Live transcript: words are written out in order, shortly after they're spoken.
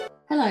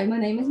Hello, my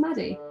name is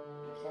Maddie.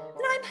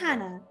 And I'm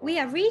Hannah. We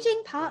are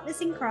Reading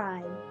Partners in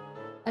Crime.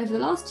 Over the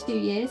last 2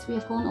 years, we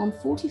have gone on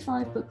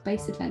 45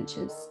 book-based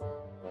adventures.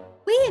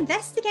 We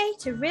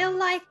investigate a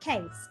real-life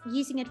case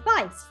using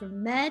advice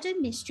from murder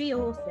mystery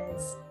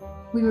authors.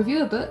 We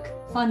review a book,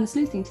 find the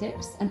sleuthing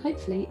tips, and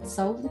hopefully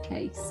solve the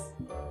case.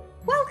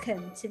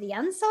 Welcome to the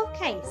unsolved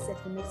case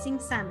of the missing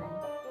salmon.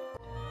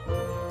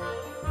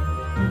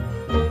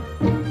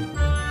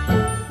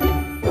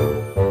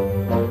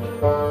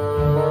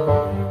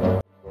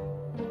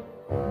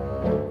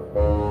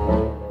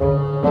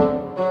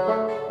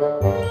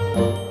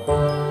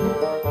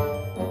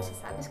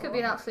 This could be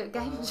an absolute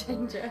game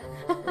changer.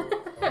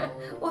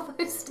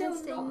 Although still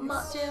not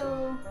much.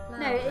 No,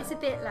 it's a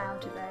bit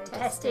louder though.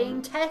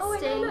 Testing. Oh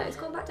wait, no, it's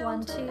gone back down.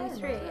 1, to 2, the end.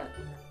 3. Yeah.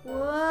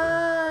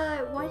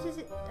 Whoa! Why does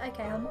it?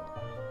 Okay, on.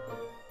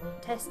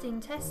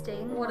 Testing.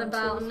 What 1, 2,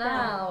 about 3.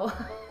 now?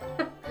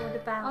 What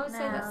about now? I would say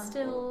that's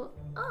still.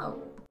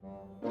 Oh.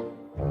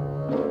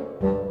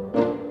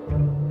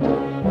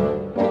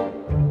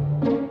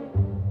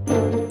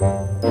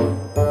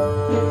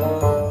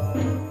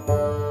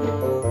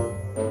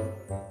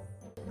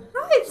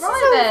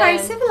 Very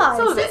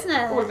civilised, isn't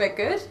it? All a bit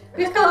good.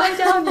 Look how low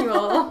down you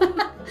are.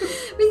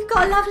 We've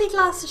got a lovely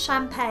glass of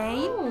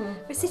champagne. Ooh.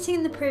 We're sitting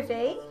in the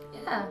privy.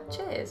 Yeah,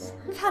 cheers.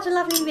 We've had a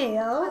lovely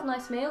meal. Had a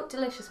nice meal,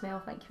 delicious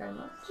meal. Thank you very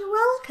much. You're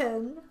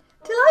welcome.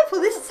 Delightful.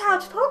 This is how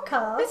to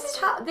podcast.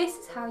 This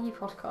is how you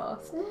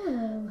podcast.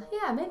 Mm.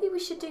 Yeah, maybe we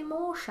should do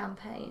more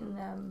champagne.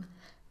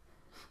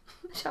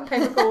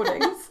 Champagne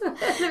recordings.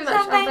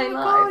 Champagne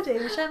live.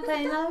 recording,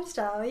 champagne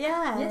lifestyle.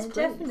 Yeah, Yes, please.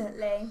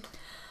 definitely.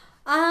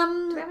 Do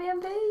you have any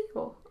MB?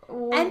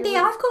 Or MB,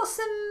 I've got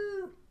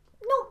some,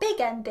 not big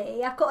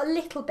MB, I've got a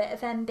little bit of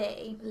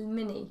MB.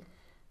 Mini.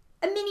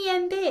 A mini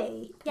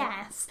MB,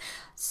 yes.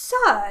 So,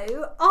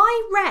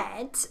 I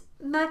read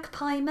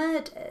Magpie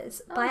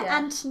Murders by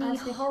Anthony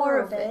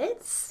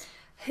Horowitz,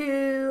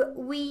 who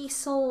we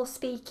saw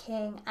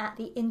speaking at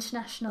the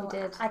International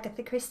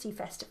Agatha Christie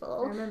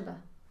Festival. I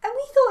remember. And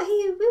we thought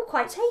we were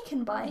quite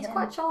taken by him. He's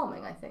quite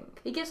charming, I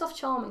think. He gives off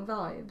charming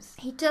vibes.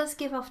 He does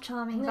give off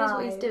charming vibes. He knows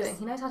what he's doing.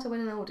 He knows how to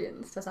win an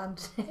audience, does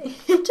Anthony?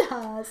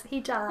 He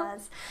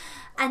does.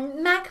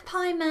 And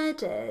Magpie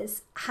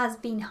Murders has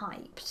been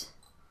hyped.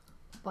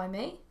 By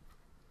me?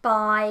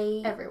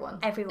 By everyone.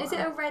 Is it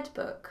a red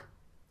book?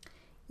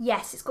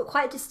 Yes, it's got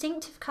quite a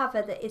distinctive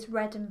cover that is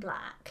red and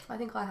black. I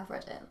think I have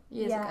read it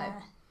years ago.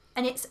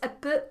 And it's a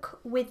book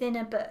within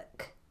a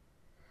book.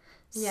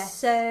 Yes.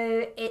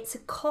 So it's a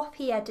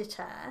copy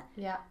editor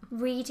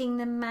reading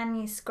the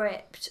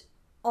manuscript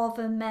of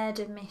a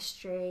murder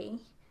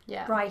mystery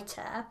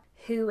writer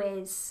who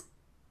is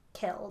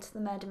killed. The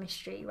murder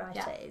mystery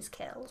writer is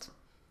killed.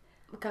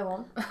 Go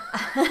on.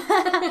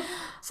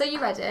 So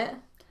you read it.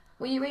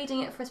 Were you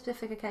reading it for a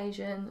specific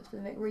occasion, a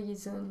specific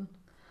reason?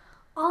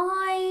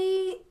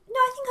 I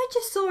think I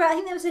just saw it. I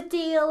think there was a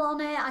deal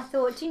on it. I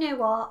thought, do you know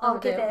what? I'll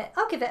give it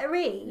a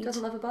read. Who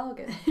doesn't love a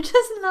bargain? Who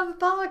doesn't love a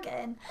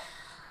bargain?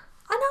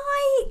 And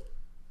I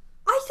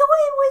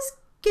thought it was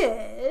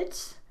good,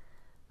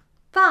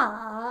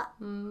 but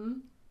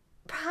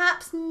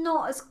perhaps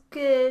not as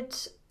good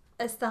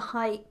as the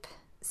hype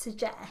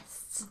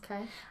suggests.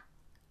 Okay.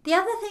 The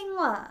other thing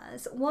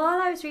was,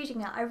 while I was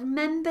reading it, I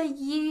remember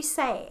you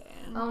saying...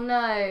 Oh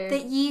no.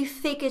 That you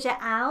figured it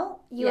out.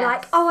 You were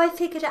like, oh, I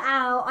figured it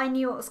out. I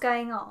knew what was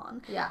going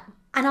on. Yeah.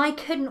 And I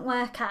couldn't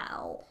work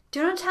out. Do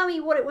you want to tell me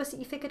what it was that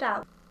you figured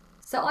out?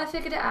 So I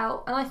figured it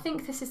out, and I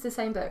think this is the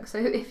same book. So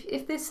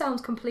if this sounds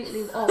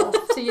completely off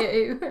to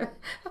you,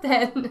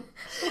 then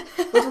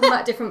we're talking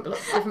about different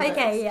books.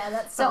 Okay, yeah,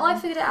 that's so fine. I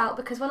figured it out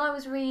because when I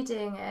was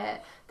reading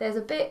it, there's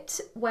a bit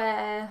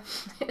where,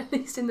 at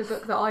least in the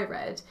book that I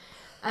read,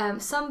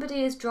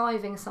 somebody is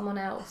driving someone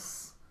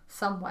else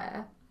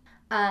somewhere,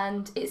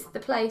 and it's the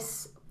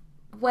place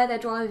where they're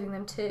driving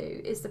them to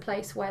is the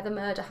place where the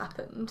murder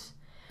happened.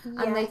 Yes.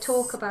 And they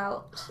talk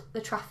about the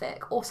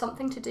traffic or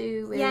something to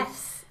do with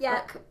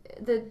like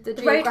the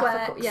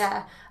geographical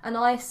and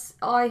I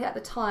at the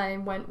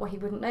time went, well, he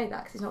wouldn't know that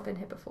because he's not been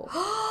here before.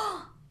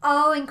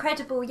 Oh,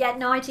 incredible. Yeah,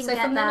 no, I didn't get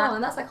that. So from then on,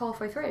 and that's like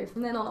halfway through,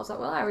 from then on I was like,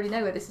 well, I already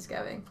know where this is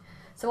going.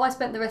 So I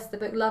spent the rest of the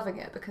book loving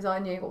it because I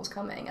knew what was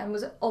coming and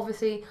was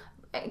obviously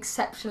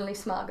exceptionally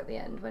smug at the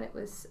end when it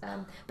was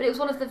but it was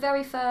one of the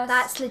very first.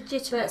 That's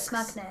legitimate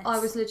smugness. I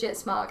was legit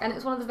smug, and it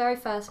was one of the very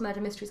first murder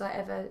mysteries I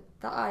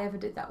ever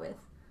did that with.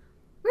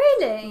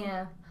 Really?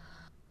 Yeah.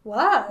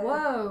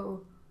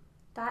 Whoa.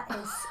 That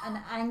is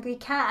an angry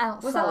cat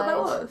outside. Was that what that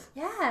was?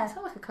 Yeah. It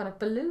sounded like a kind of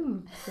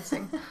balloon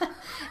hissing.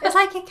 It was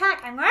like a cat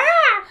going,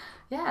 "Wah!"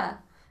 Yeah.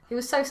 He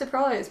was so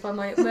surprised by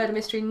my murder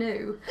mystery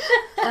new.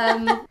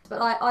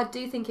 But I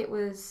do think it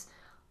was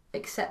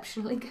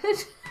exceptionally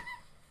good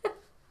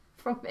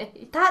from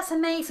me. That's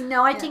amazing.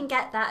 No, I didn't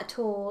get that at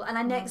all. And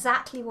I know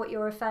exactly what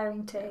you're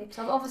referring to.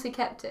 So I've obviously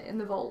kept it in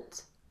the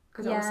vault.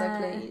 Because I was so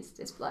pleased.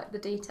 It's like the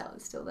detail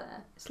is still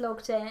there. It's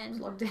logged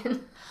in.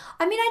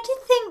 I mean, I did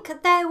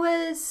think there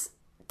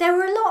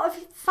were a lot of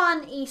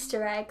fun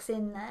Easter eggs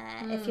in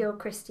there if you're a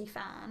Christie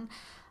fan.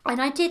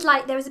 And I did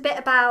like, there was a bit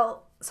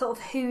about sort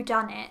of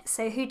whodunit.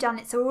 So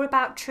whodunits are all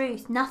about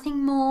truth,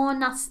 nothing more,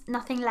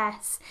 nothing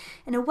less.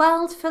 In a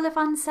world full of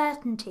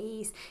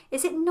uncertainties,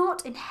 is it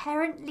not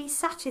inherently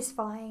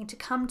satisfying to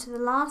come to the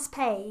last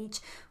page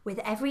with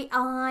every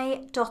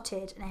I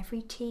dotted and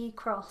every T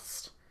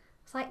crossed?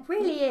 It's like,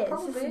 really is.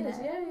 Probably isn't is,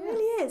 it? yeah.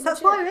 Really is.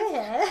 That's why we're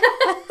here.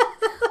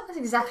 That's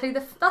exactly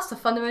that's the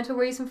fundamental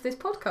reason for this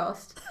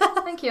podcast.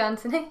 Thank you,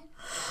 Anthony.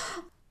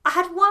 I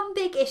had one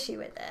big issue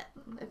with it.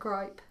 A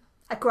gripe.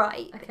 A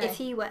gripe, Okay. if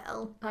you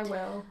will. I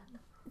will.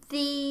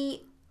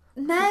 The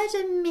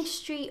murder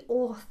mystery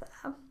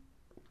author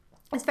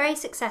is very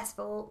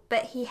successful,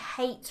 but he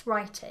hates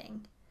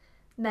writing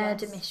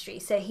murder mystery.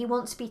 So he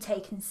wants to be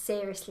taken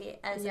seriously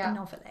as a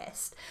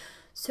novelist.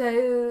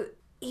 So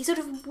he sort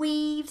of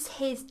weaves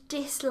his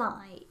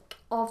dislike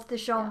of the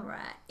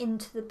genre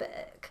into the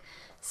book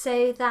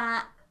so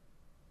that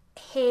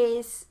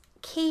his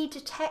key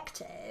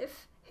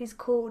detective, who's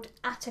called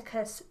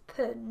Atticus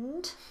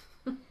Pund,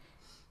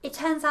 it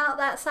turns out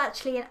that's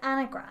actually an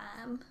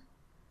anagram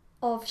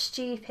of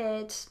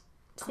stupid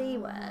C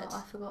word.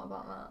 I forgot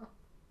about that.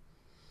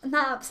 And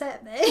that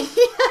upset me.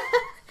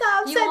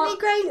 That upset me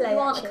greatly. You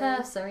aren't actually. a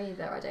cursor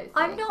either, I don't think.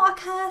 I'm not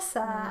a cursor.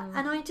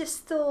 And I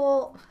just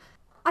thought,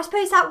 I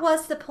suppose that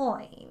was the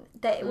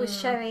point, that it was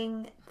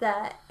showing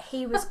that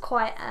he was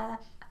quite a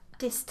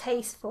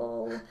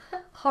distasteful,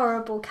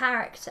 horrible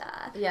character.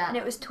 Yeah. And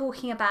it was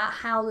talking about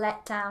how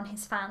let down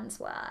his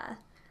fans were.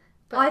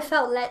 But I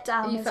felt let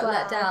down as well. You felt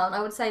let down.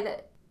 I would say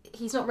that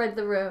he's not read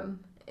The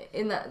Room.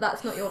 In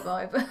that's not your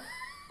vibe.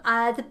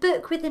 The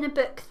book within a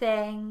book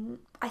thing,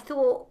 I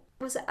thought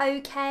was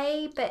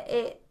okay, but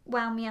it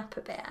wound me up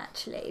a bit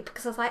actually,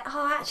 because I was like,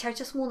 oh, actually, I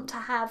just want to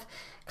have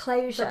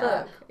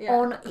closure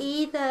on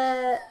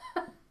either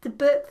the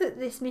book that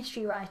this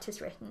mystery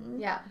writer's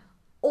written,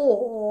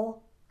 or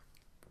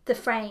the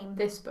frame.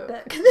 This book.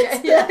 Book.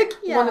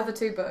 One of the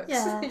two books.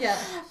 Yeah.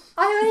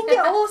 I think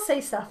it also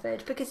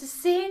suffered because as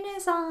soon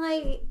as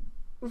I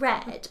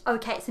read,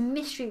 okay, it's a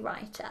mystery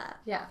writer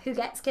who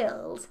gets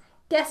killed,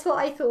 guess what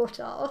I thought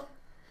of?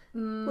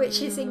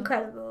 Which is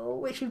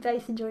incredible, which we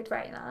both enjoyed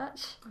very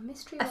much. A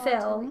mystery writer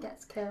film that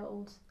gets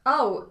killed.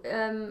 Oh,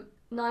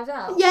 Knives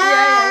Out. Yeah.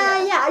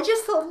 I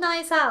just thought of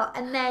Knives Out,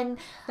 and then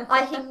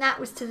I think that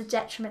was to the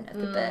detriment of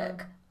the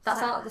book.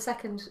 That's out. The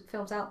second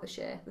film's out this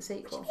year. The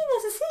sequel. What do you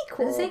mean there's a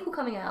sequel? There's a sequel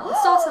coming out. The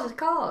star-studded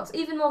cast,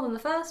 even more than the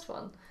first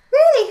one.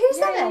 Really? Who's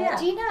in it?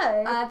 Do you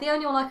know? The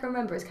only one I can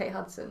remember is Kate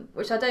Hudson,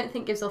 which I don't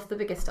think gives off the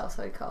biggest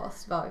star-studded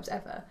cast vibes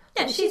ever.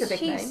 Yeah, she's a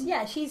big name.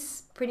 Yeah,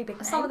 she's pretty big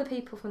name. Some of the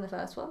people from the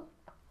first one.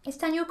 Is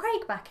Daniel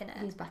Craig back in it?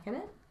 He's back in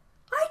it.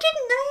 I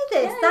didn't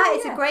know this.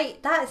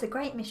 That is a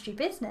great mystery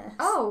business.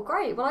 Oh,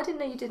 great. Well, I didn't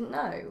know you didn't know.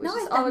 I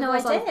had no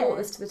idea. I brought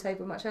this to the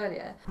table much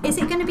earlier. Is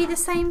it going to be the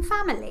same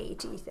family,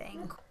 do you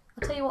think?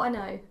 I'll tell you what I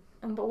know.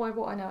 And by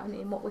what I know, I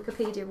mean what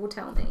Wikipedia will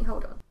tell me.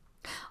 Hold on.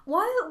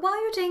 While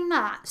you're doing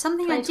that,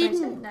 something I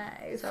didn't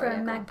know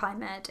from Magpie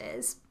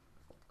Murders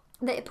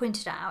that it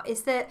pointed out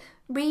is that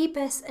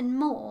Rebus and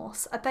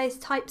Morse are both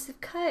types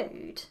of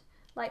code.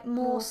 Like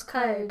Morse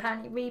code.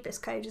 Apparently Rebus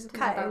code is a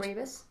code. About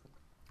Rebus.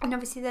 And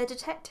obviously they're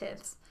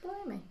detectives.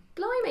 Blimey.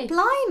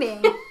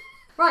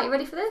 Right, you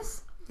ready for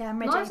this? Yeah, I'm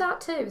ready. Knives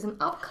Out 2 is an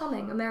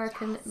upcoming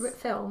American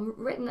film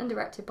written and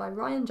directed by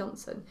Rian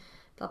Johnson.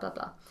 Blah, blah,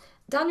 blah.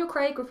 Daniel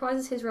Craig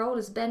reprises his role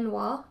as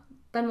Benoit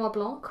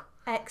Blanc.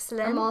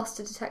 Excellent. A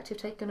master detective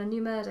taking on a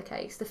new murder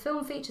case. The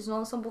film features an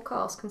ensemble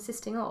cast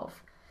consisting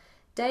of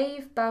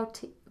Dave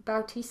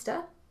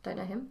Bautista, don't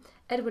know him,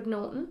 Edward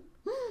Norton,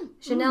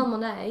 Janelle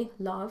Monáe,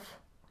 love.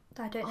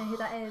 I don't know who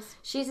that is.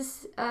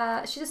 She's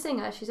a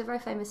singer. She's a very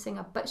famous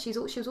singer, but she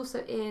was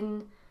also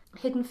in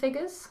Hidden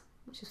Figures,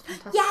 which is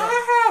fantastic.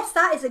 Yes,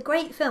 that is a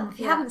great film. If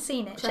you haven't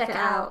seen it, check it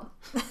out.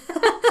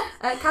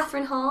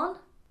 Catherine Hahn.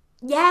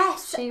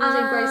 Yes, she was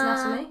in Grey's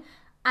Anatomy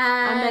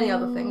and many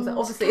other things.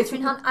 Obviously,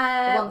 Catherine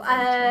Hahn.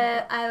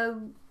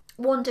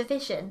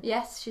 WandaVision.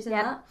 Yes, she's in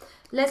that.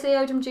 Leslie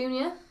Odom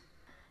Jr.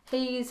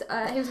 He was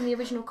in the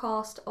original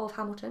cast of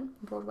Hamilton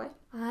on Broadway.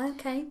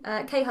 Okay.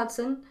 Kate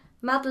Hudson,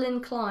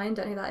 Madeline Klein,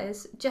 don't know who that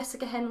is,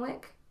 Jessica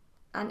Henwick,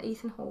 and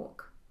Ethan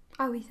Hawke.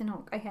 Oh, Ethan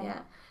Hawke. Okay.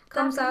 Yeah.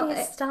 Comes out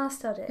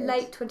star-studded.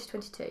 Late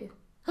 2022.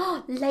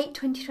 Oh, late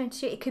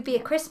 2022. It could be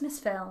a Christmas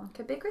film.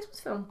 Could be a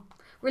Christmas film.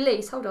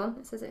 Release. Hold on.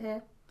 It says it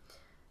here.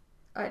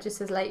 Oh, it just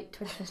says late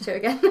 2022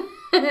 again.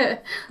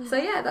 So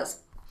yeah,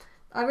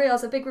 I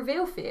realised a big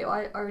reveal for you.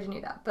 I already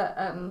knew that, but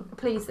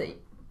pleased that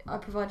I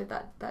provided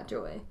that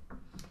joy.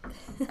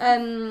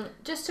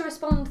 Just to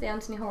respond to the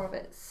Anthony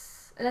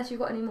Horowitz, unless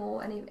you've got any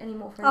more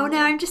for Oh no,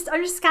 I'm just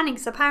scanning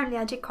because apparently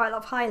I did quite a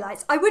lot of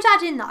highlights. I would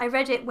add in that I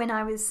read it when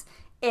I was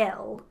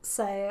ill,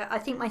 so I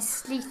think my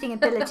sleuthing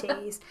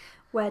abilities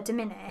were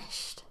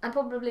diminished and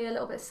probably a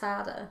little bit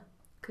sadder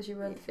because you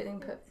were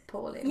feeling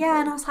poorly. Yeah,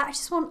 and I was like, I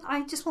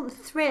just want the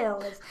thrill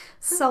of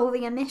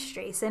solving a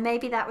mystery. So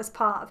maybe that was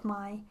part of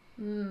my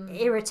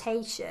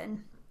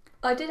irritation.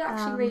 I did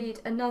actually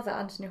read another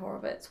Anthony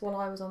Horowitz while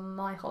I was on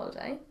my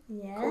holiday.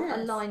 Yes. Called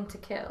A Line to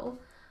Kill.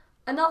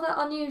 Another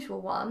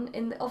unusual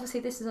one. Obviously,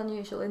 this is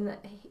unusual in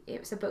that it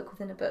was a book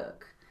within a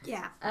book.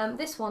 Yeah.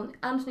 This one,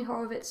 Anthony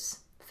Horowitz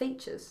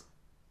features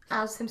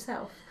as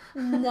himself.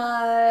 No.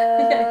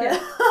 Yeah.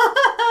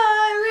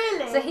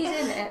 Really? So he's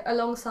in it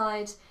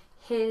alongside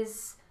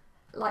his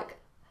like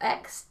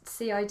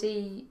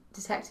ex-CID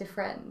detective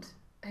friend,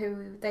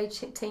 who they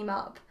team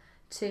up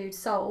to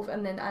solve,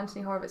 and then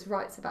Anthony Horowitz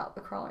writes about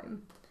the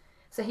crime.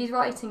 So he's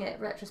writing it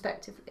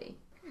retrospectively.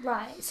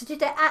 Right. So did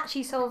they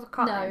actually solve a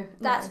crime? No.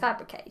 That's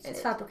fabricated.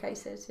 It's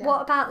fabricated. Yeah.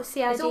 What about the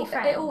CID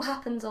friend? It all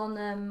happens on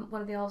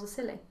one of the Isles of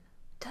Scilly.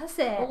 Does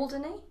it?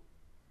 Alderney?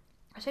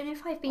 I don't know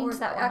if I've been Or to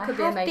that one. that could I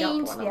be a have made-up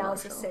been one, to the I'm not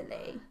Isles of sure.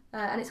 Scilly.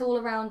 And it's all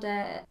around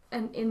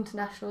an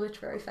international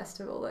literary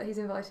festival that he's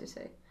invited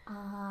to.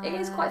 It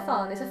is quite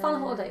fun. It's a fun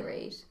holiday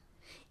read.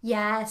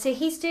 Yeah, so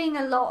he's doing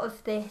a lot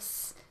of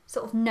this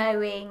sort of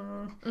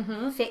knowing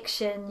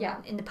fiction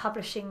in the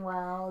publishing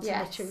world,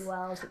 literary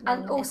world.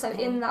 And also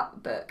in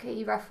that book,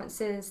 he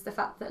references the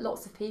fact that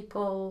lots of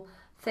people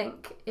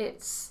think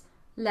it's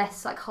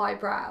less like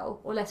highbrow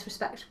or less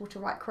respectable to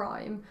write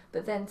crime,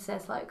 but then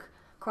says like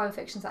crime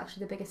fiction is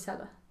actually the biggest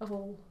seller of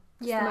all.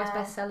 It's the most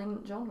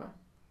best-selling genre.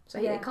 So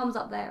it comes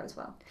up there as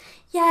well.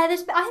 Yeah, I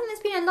think there's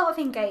been a lot of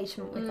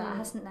engagement with that,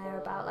 hasn't there,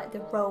 about like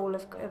the role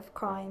of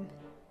crime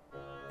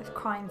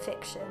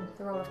fiction.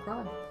 The role of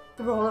crime.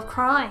 The role of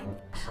crime.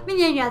 I mean,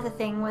 the only other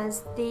thing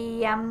was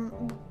the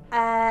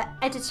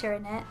editor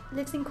in it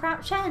lives in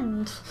Crouch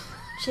End,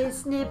 which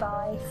is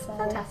nearby. So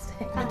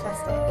Fantastic.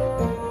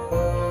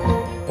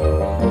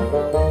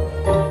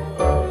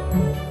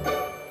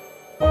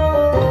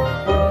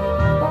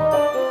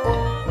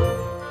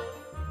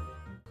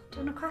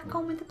 Crack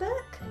on with the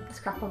book? Let's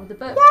crack on with the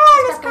book.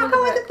 Yeah, let's crack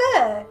on with the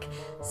book.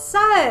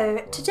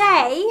 So,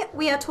 today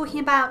we are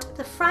talking about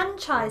The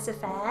Franchise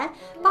Affair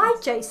by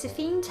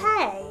Josephine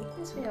Tay.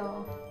 Yes, we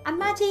are. And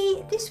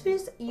Maddie, this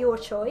was your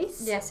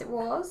choice. Yes, it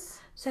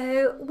was.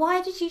 So,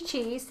 why did you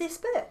choose this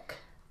book?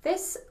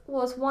 This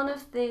was one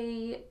of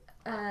the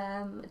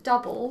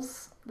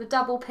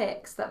double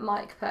picks that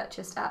Mike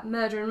purchased at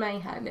Murder and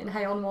Mayhem in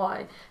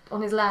Hay-on-Wye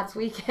on his lads'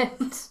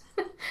 weekend.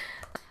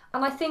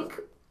 And I think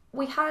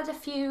we had a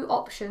few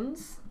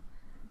options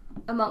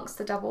amongst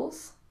the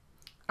doubles,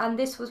 and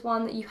this was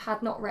one that you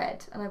had not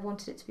read, and I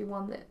wanted it to be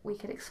one that we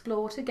could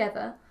explore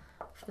together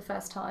for the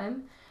first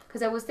time,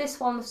 because there was this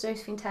one with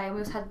Josephine Tay, and we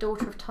also had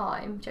Daughter of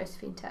Time,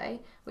 Josephine Tay,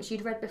 which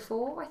you'd read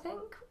before, I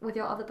think, with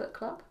your other book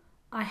club.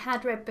 I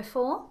had read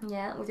before.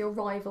 Yeah, with your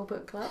rival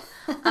book club.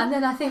 And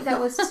then I think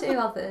there was two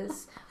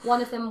others. One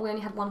of them we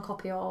only had one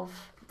copy of.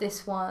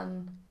 This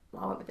one,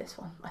 well, I went with this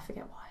one. I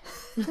forget why.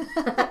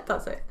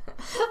 That's it.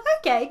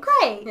 Okay,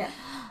 great. Yeah.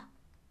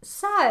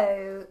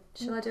 So,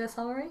 shall I do a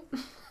summary?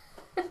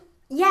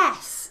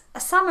 Yes, a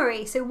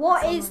summary. So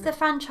what is The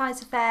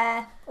Franchise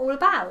Affair all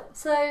about?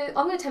 So I'm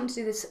going to attempt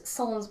to do this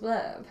sans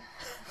blurb,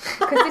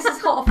 because this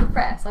is hot off the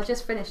press. I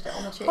just finished it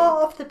on the tube.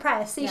 Hot off the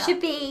press. So you should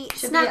be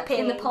snappy.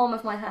 In the palm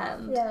of my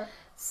hand. Yeah.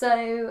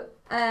 So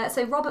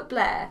Robert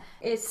Blair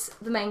is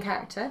the main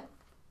character.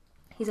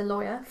 He's a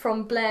lawyer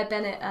from Blair,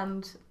 Bennett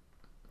and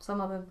some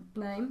other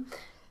name.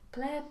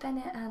 Blair,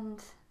 Bennett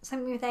and...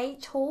 something with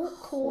H,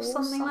 Hawk or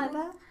something like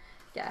that?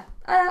 Yeah.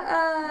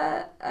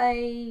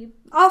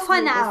 I'll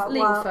find that out.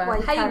 Legal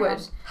firm.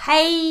 Hayward.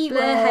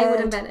 Blair,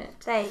 Hayward and Bennett.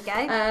 There you go.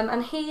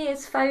 And he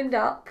is phoned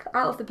up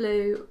out of the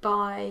blue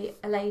by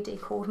a lady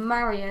called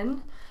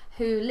Marion,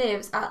 who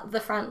lives at the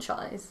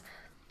franchise,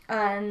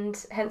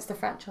 and hence the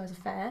franchise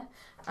affair.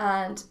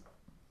 And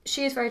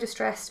she is very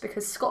distressed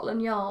because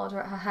Scotland Yard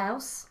are at her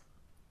house,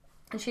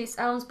 and she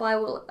sounds, by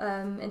all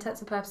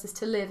intents and purposes,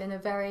 to live in a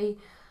very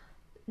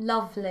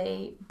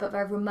lovely but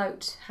very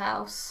remote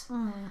house,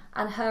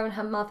 and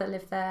her mother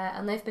live there,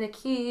 and they've been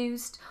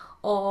accused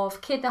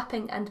of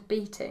kidnapping and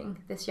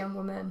beating this young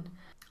woman,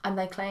 and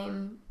they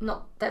claim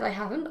not that they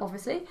haven't,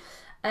 obviously.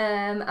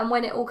 And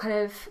when it all kind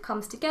of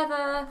comes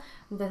together,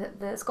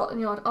 the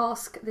Scotland Yard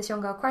ask this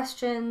young girl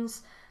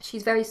questions.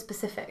 She's very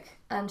specific,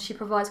 and she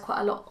provides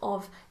quite a lot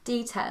of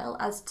detail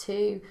as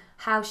to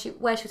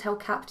where she was held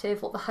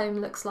captive, what the home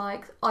looks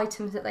like,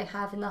 items that they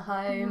have in the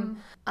home,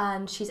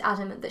 and she's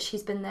adamant that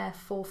she's been there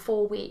for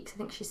 4 weeks. I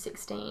think she's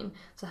 16,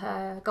 so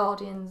her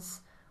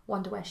guardians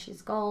wonder where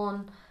she's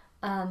gone,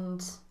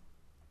 and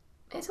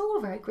it's all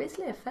a very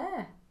grisly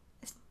affair.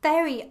 It's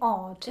very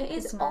odd. It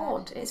is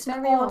odd. It's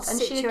very odd, odd and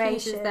situation. she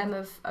accuses them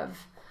of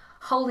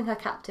holding her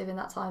captive in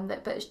that time,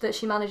 but that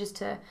she manages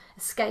to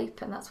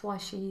escape, and that's why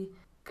she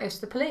goes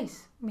to the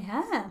police.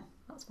 Yeah,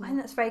 I think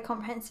that's a very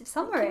comprehensive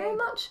summary. Thank you very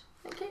much.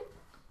 Thank you.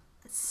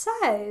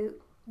 So,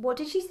 what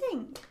did you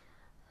think?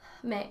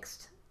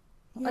 Mixed.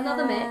 Yeah.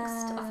 Another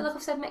mixed. I feel like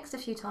I've said mixed a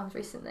few times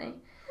recently.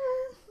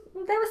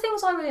 There were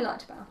things I really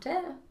liked about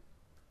it.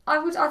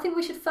 I think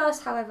we should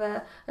first,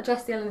 however,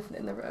 address the elephant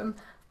in the room.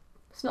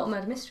 It's not a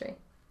murder mystery.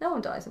 No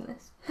one dies in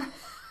this.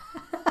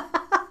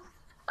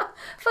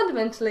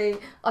 Fundamentally,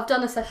 I've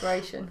done a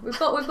separation. We've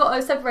got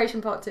a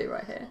separation part 2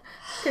 right here,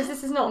 because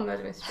this is not a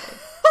murder mystery.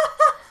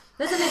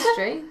 There's a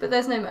mystery, but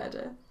there's no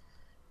murder.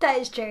 That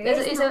is true.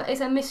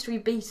 It's a mystery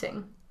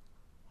beating.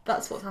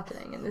 That's what's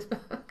happening in this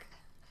book,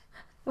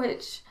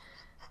 which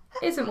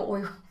isn't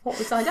what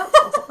we signed up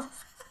for.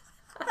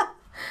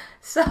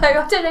 So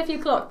I don't know if you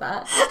clocked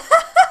that.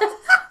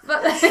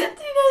 But do you know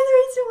the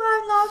reason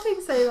why I'm laughing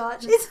so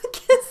much? It's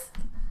because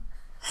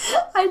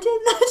I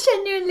did not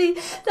genuinely.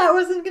 That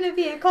wasn't going to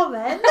be a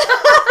comment.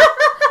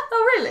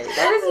 Oh really?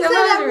 There is no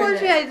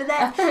murder in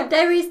it.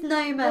 There is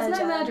no murder. There's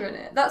no murder in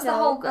it. That's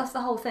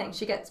the whole thing.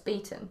 She gets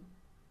beaten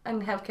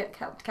and held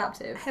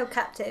captive. Held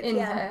captive in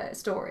her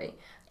story.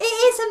 It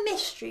is a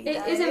mystery.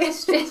 It is a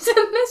mystery. It's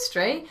a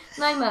mystery.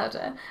 No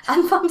murder,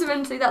 and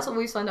fundamentally, that's what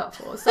we signed up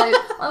for. So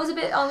I was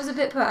a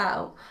bit put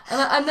out,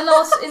 and in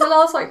the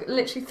last like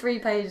literally 3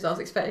 pages, I was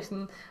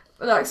expecting.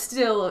 Like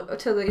still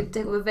till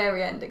the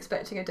very end,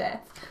 expecting a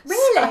death.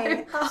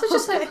 Really? So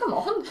just like, come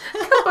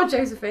on,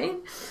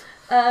 Josephine.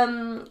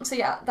 So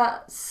yeah,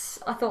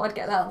 I thought I'd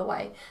get that out of the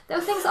way. There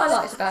were things that I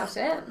liked about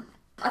it.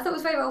 I thought it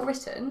was very well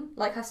written.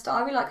 Like her style,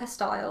 I really like her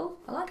style.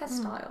 I like her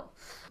style,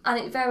 and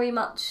it very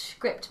much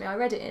gripped me. I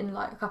read it in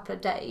like a couple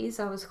of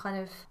days. I was kind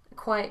of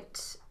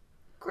quite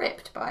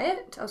gripped by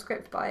it.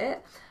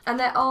 And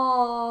there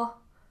are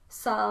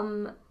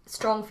some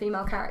strong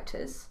female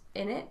characters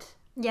in it.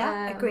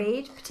 Yeah,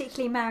 agreed.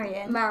 Particularly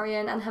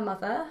Marion and her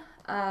mother,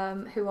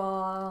 who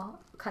are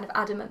kind of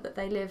adamant that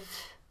they live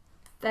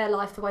their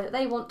life the way that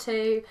they want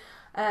to.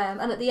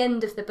 And at the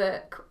end of the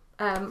book,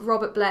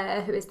 Robert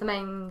Blair, who is the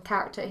main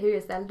character, who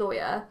is their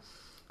lawyer,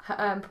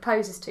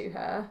 proposes to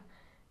her.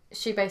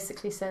 She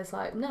basically says,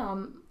 like,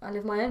 no, I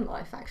live my own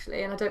life,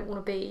 actually, and I don't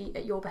want to be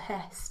at your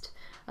behest.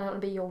 I don't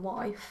want to be your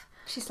wife.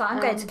 She's like,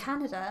 I'm going to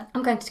Canada.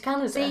 I'm going to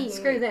Canada. See you.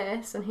 Screw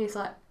this. And he's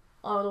like,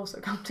 I will also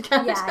come to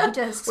Canada. Yeah, he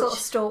does sort of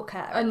stalk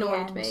her.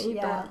 Annoyed me.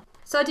 Yeah.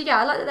 So I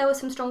like that there were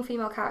some strong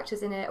female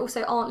characters in it.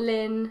 Also Aunt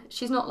Lynn,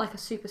 she's not like a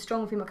super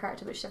strong female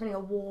character, but she's definitely a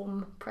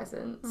warm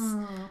presence.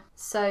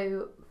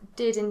 So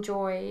did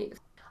enjoy.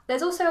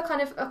 There's also a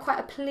kind of quite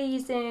a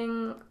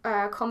pleasing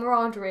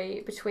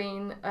camaraderie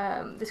between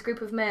this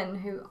group of men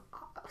who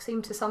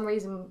seem to some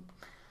reason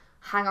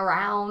hang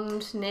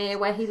around near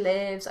where he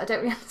lives. I don't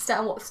really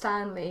understand what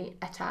Stanley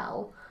et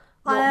al.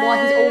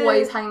 Why he's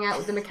always hanging out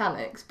with the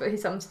mechanics, but he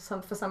for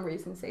some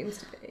reason seems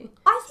to be.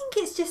 I think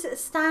it's just that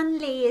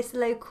Stanley is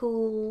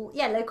local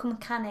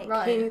mechanic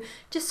who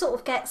just sort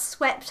of gets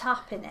swept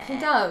up in it. He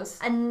does,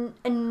 and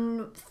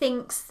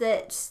thinks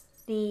that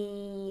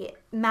the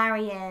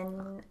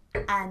Marion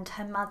and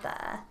her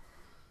mother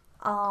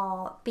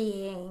are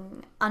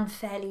being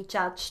unfairly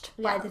judged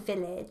by the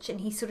village, and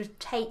he sort of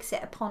takes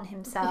it upon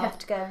himself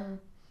to go and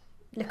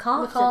look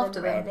after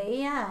them,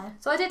 really, yeah.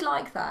 So I did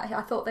like that.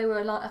 I thought they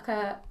were like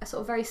a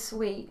sort of very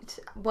sweet,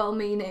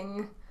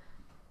 well-meaning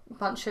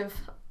bunch of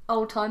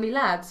old-timey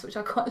lads, which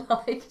I quite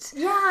liked.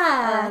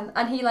 Yeah.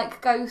 And he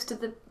like goes to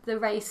the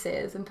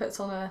races and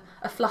puts on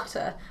a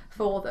flutter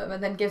for them,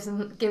 and then gives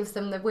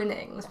them the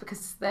winnings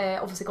because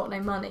they're obviously got no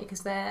money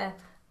because they're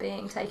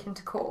being taken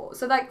to court.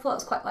 So I thought that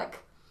was quite like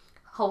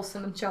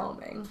wholesome and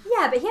charming.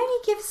 Yeah, but he only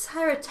gives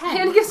her a tenth.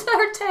 He only gives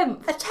her a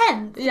tenth. A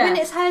tenth? Yeah. When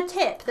it's her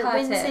tip that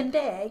wins him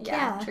big.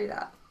 Yeah, true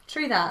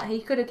that.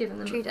 He could have given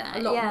them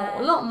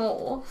a lot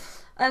more.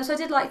 So I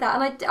did like that.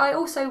 And I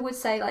also would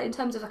say, like, in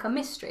terms of like a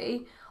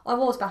mystery, I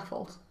was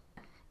baffled.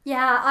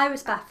 Yeah, I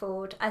was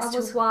baffled as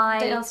to why. I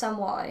didn't understand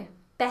why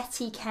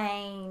Betty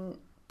Kane,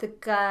 the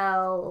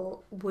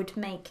girl, would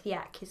make the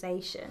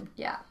accusation.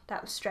 Yeah.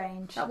 That was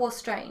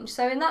strange.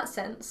 So in that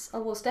sense, I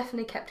was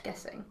definitely kept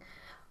guessing.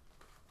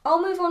 I'll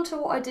move on to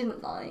what I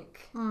didn't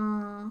like.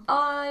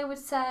 I would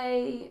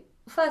say,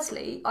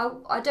 firstly,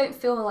 I don't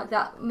feel like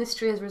that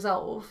mystery is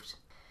resolved.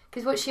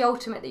 Because what she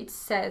ultimately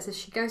says is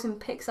she goes and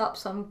picks up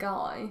some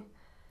guy.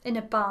 In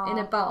a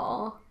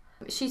bar.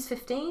 She's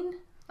 15,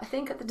 I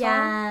think, at the time.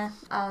 Yeah.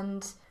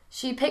 And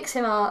she picks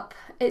him up.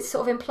 It's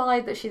sort of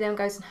implied that she then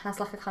goes and has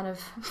like a kind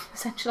of,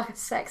 essentially like a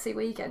sexy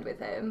weekend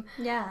with him.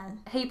 Yeah.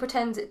 He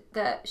pretends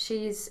that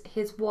she's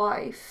his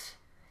wife.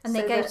 And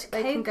they go to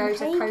Copenhagen. Can go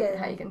to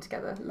Copenhagen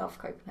together. Love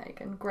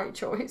Copenhagen. Great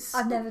choice.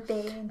 I've never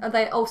been. And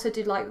they also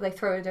did they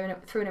threw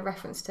in a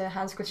reference to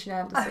Hans Christian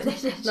Andersen. Oh, they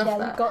did. Love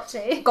that. You've got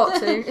to. Got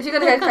to. If you're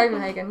going to go to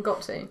Copenhagen,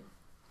 got to.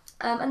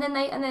 And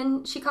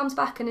then she comes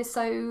back and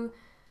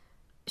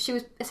she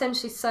was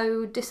essentially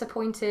so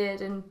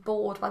disappointed and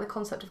bored by the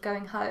concept of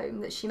going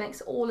home that she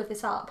makes all of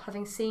this up,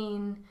 having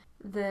seen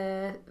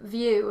the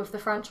view of the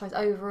franchise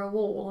over a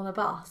wall on a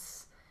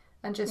bus.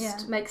 And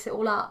just makes it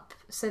all up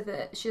so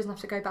that she doesn't have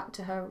to go back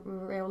to her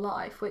real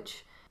life,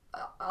 which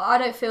I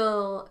don't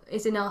feel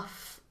is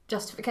enough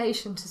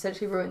justification to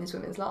essentially ruin these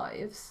women's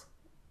lives.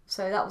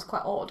 So that was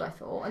quite odd, I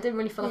thought. I didn't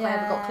really feel like I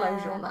ever got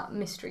closure on that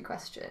mystery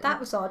question. That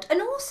was odd.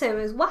 And also,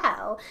 as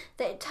well,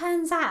 that it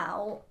turns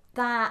out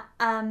that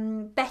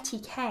Betty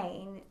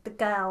Kane, the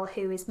girl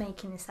who is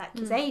making this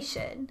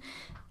accusation,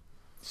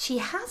 she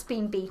has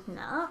been beaten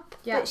up,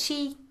 but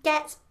she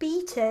gets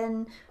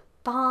beaten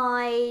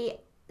by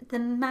the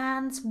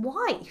man's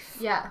wife.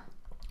 Yeah.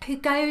 Who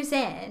goes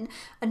in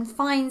and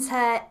finds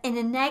her in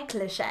a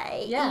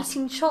negligee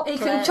eating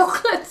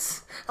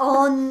chocolates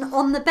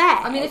on the bed.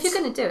 I mean, if you're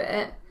going to do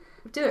it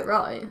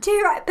right. Do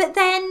it right. But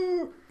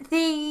then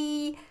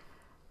the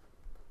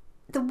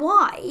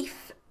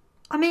wife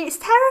I mean, it's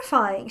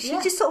terrifying. She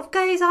just sort of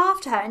goes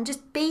after her and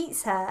just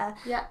beats her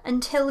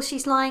until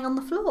she's lying on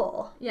the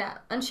floor. Yeah,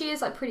 and she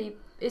is like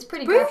it's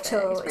pretty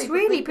brutal. It's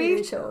really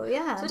brutal,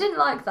 yeah. So I didn't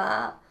like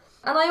that.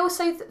 And I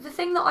also, the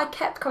thing that I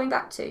kept coming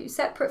back to,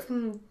 separate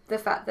from the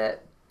fact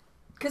that,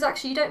 because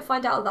actually you don't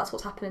find out that that's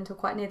what's happened until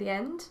quite near the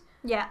end.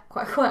 Yeah.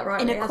 Quite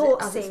right. In a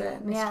court scene. It's a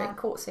mystery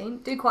court scene.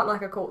 Do quite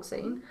like a court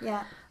scene.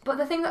 Yeah. But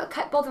the thing that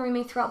kept bothering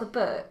me throughout the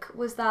book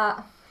was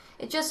that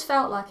it just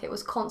felt like it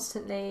was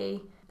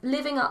constantly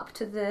living up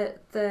to the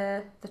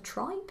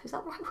tripe. Is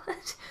that the right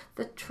word?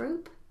 The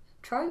trope.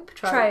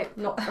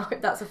 Not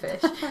trope. That's a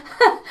fish.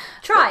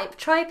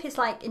 Tripe is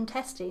like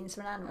intestines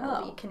of an animal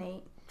that you can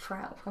eat.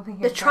 Trope.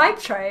 The tripe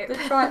trope. The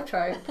tripe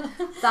trope.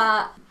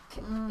 That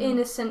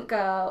innocent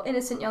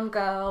young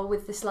girl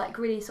with this like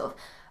really sort of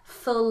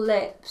full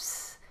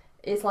lips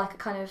is like a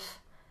kind of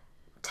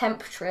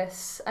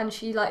temptress, and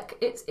she like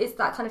it's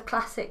that kind of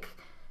classic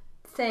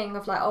thing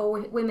of like, oh,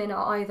 women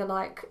are either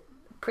like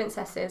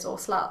princesses or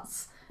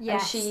sluts.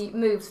 Yes. And she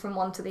moves from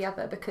one to the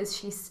other because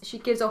she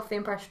gives off the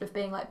impression of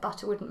being like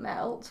butter wouldn't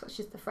melt, which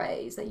is the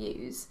phrase they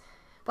use.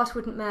 Butter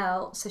wouldn't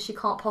melt, so she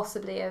can't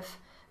possibly have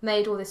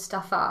made all this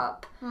stuff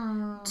up.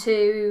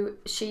 To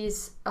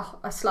she's a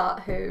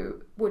slut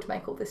who would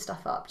make all this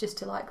stuff up just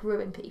to like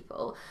ruin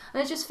people.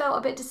 And it just felt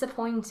a bit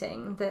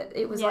disappointing that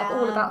it was like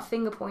all about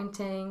finger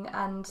pointing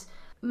and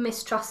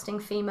mistrusting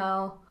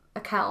female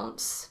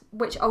accounts,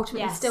 which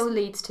ultimately still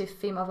leads to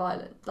female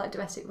violence, like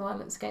domestic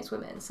violence against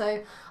women.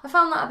 So I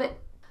found that a bit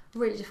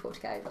really difficult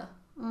to get over.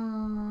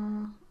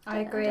 I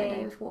agree. I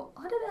don't know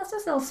that's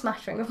just a little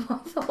smattering of my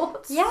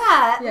thoughts.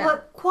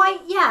 Well,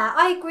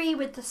 I agree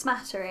with the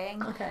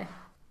smattering. Okay.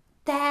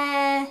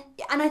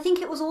 And I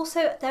think it was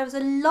also, there was a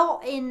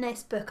lot in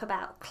this book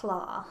about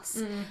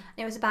class.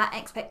 It was about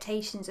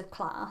expectations of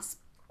class.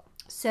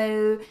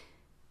 So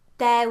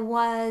there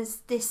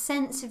was this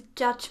sense of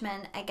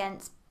judgment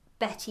against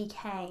Betty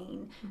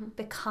Kane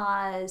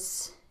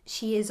because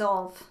she is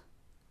of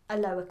a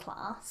lower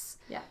class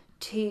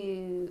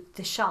to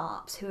the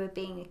Sharps who are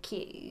being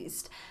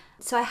accused.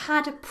 So I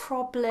had a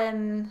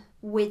problem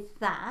with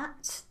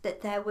that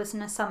there was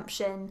an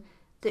assumption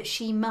that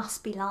she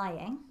must be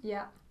lying.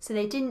 Yeah. So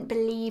they didn't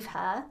believe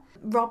her.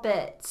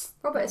 Robert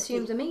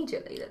assumes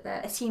immediately that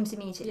they're... Assumes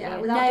immediately. Yeah,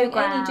 without doing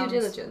any due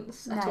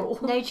diligence at all.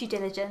 No due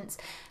diligence.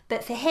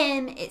 But for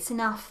him, it's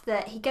enough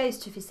that he goes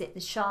to visit the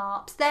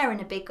Sharps. They're in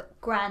a big,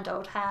 grand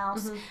old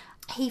house.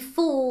 He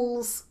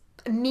falls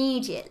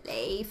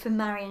immediately for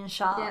Marion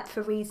Sharp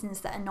for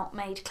reasons that are not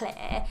made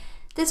clear.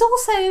 There's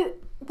also...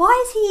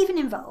 Why is he even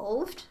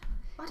involved?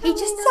 He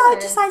just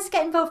decides to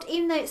get involved,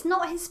 even though it's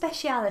not his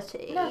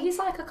speciality. No, he's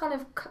like a kind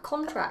of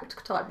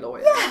contract type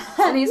lawyer. Yeah.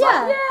 And he's like,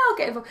 I'll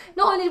get involved.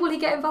 Not only will he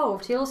get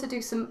involved, he'll also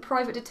do some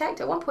private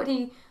detective. At one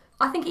point,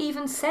 I think he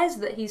even says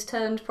that he's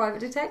turned private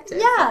detective.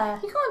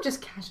 Yeah. You can't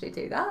just casually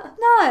do that.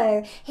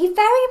 No. He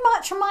very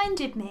much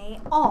reminded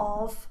me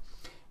of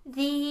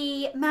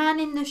the man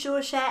in the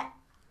Georgette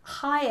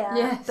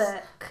Hire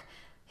book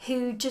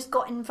who just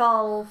got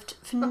involved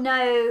for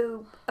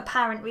no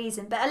apparent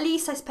reason. But at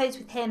least I suppose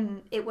with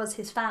him, it was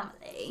his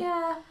family.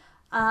 Yeah.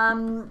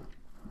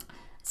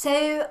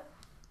 So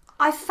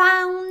I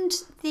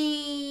found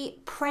the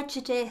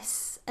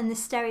prejudice and the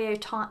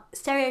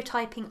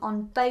stereotyping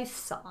on both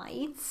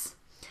sides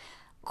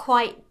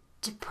quite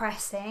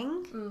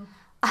depressing.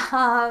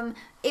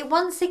 It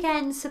once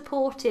again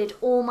supported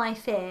all my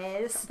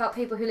fears about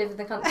people who live in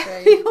the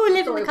country. People who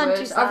live in the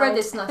countryside. I read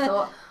this and I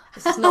thought,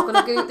 this is not going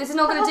to do good.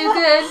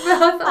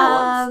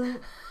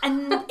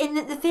 And in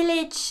that the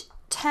village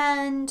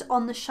turned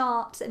on the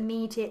Sharps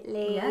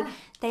immediately. Yeah.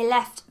 They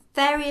left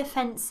very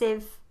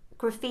offensive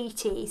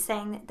graffiti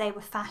saying that they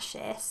were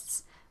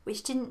fascists,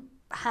 which didn't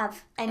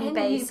have any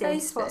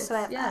basis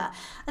whatsoever. Yeah.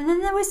 And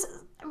then there was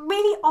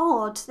really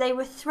odd. They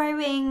were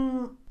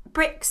throwing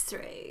bricks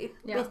through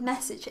with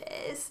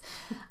messages,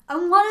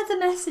 and one of the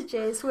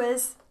messages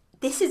was,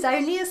 "This is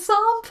only a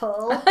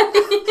sample," which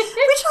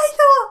I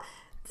thought.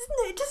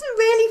 It doesn't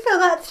really feel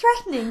that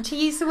threatening to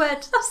use the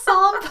word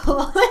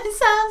sample. It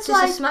sounds just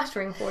like a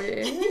smattering for you.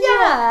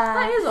 Yeah.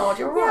 That is odd,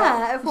 you're right.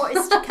 Yeah, of what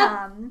is to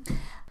come.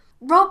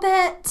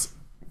 Robert,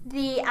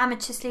 the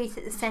amateur sleuth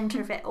at the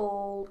centre of it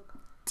all,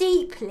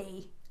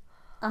 deeply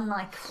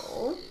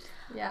unlikable.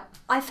 Yeah.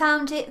 I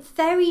found it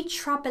very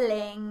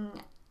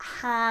troubling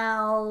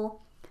how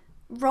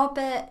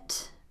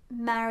Robert,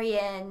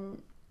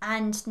 Marion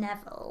and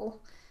Neville,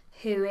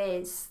 who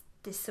is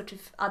this sort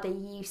of other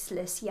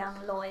useless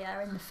young lawyer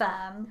in the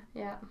firm,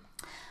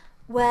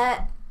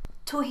 were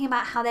talking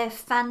about how they're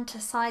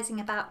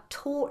fantasising about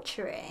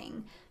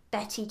torturing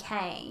Betty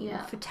Kane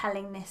for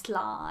telling this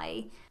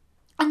lie.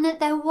 And that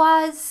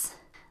there's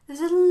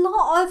a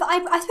lot of, I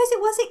suppose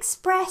it was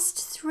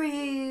expressed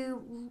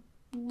through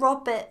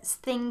Robert's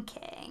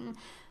thinking,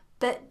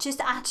 but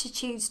just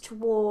attitudes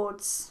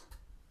towards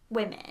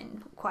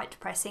women, quite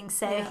depressing.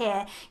 So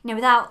here,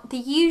 without the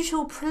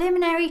usual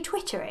preliminary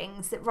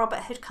twitterings that Robert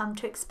had come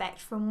to expect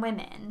from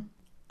women,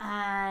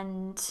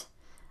 and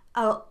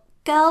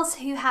girls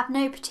who have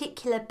no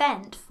particular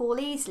bent fall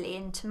easily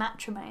into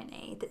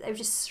matrimony, that they're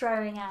just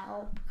throwing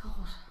out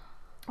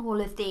all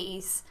of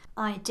these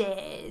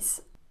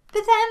ideas.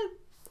 But then,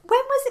 when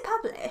was it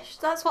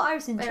published? That's what I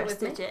was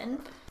interested in.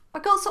 I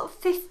got sort of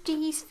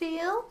 50s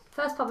feel.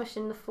 First published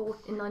in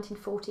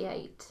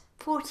 1948.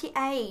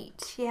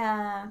 48,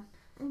 yeah.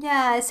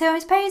 Yeah, so I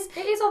suppose...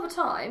 It is of a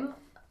time.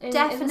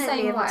 Definitely in the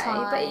same of a way,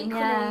 time, but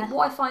equally,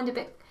 what I find a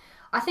bit...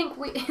 I think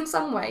we, in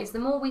some ways, the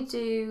more we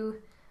do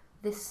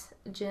this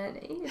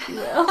journey, if you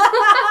will,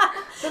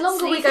 the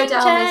longer we go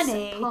down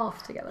this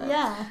path together.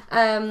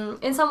 Yeah.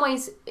 In some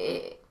ways,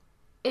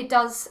 it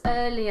does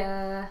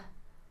earlier...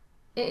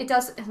 It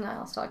does... No,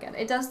 I'll start again.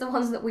 It does the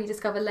ones that we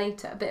discover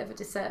later a bit of a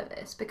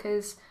disservice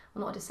because...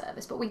 Well, not a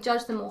disservice, but we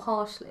judge them more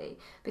harshly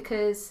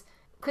because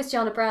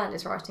Christiana Brand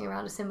is writing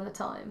around a similar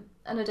time,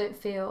 and I don't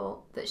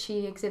feel that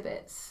she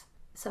exhibits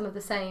some of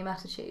the same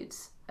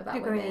attitudes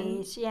about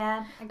women.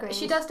 Agreed.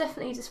 She does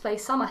definitely display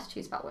some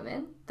attitudes about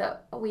women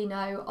that we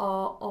know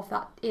are of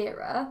that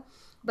era,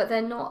 but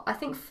they're not... I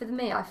think for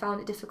me, I found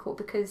it difficult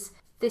because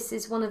this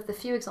is one of the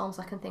few examples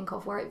I can think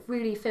of where it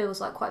really feels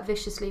like quite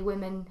viciously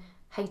women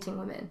hating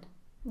women.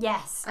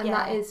 Yes. And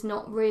that is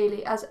not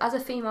really... As a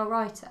female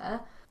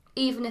writer,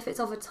 even if it's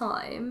of a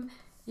time,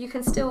 you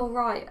can still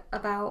write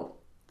about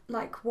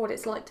like what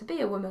it's like to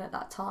be a woman at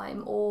that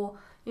time, or,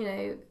 you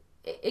know,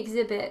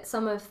 exhibit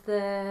some of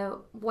the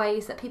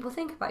ways that people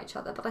think about each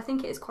other. But I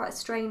think it is quite a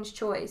strange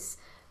choice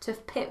to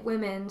pit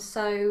women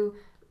so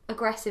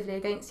aggressively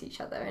against each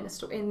other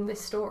in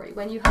this story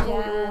when you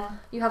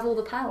have all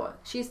the power.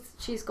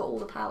 She's got all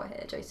the power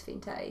here, Josephine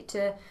Tay,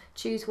 to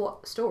choose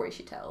what story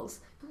she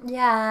tells.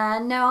 Yeah,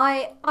 no,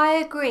 I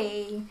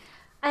agree.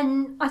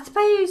 And I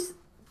suppose,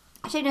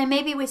 I don't know,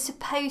 maybe we're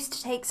supposed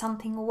to take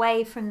something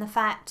away from the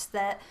fact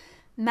that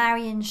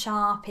Marion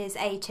Sharp is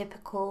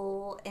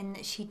atypical in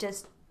that she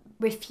does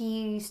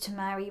refuse to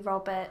marry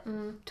Robert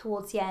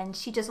towards the end.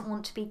 She doesn't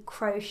want to be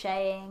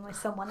crocheting with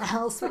someone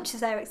else, which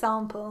is their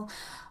example.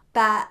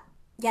 But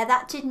yeah,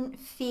 that didn't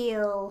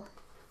feel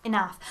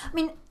enough. I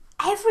mean,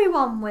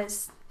 everyone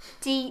was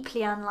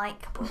deeply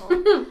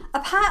unlikable,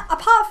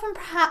 apart from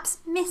perhaps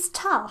Miss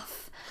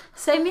Tuff.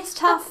 So Miss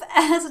Tuff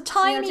has a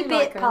tiny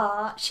bit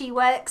part. She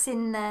works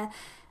in the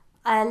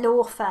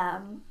law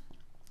firm,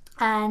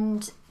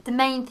 and the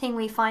main thing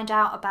we find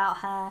out about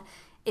her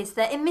is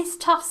that in Miss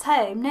Tuff's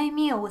home, no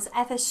meal was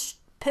ever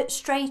put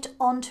straight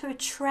onto a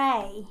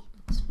tray.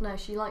 No,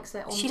 she likes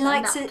it onto a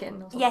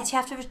napkin. Yes, you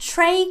have to have a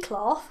tray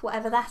cloth,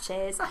 whatever that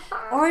is,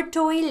 or a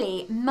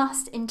doily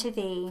must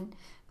intervene.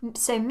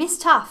 So Miss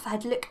Tuff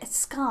had looked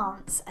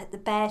askance at the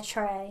bare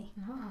tray.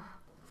 Oh.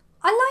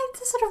 I like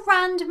the sort of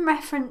random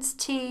reference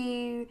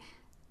to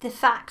the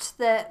fact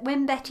that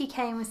when Betty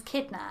Kane was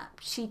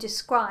kidnapped, she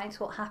describes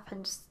what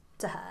happened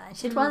to her.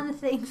 She said one of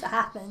the things that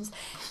happens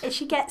is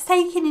she gets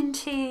taken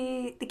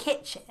into the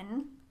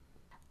kitchen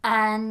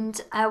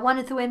and one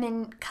of the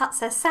women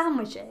cuts her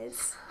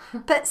sandwiches,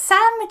 but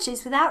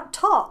sandwiches without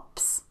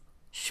tops.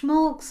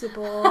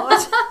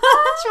 Smorgasbord.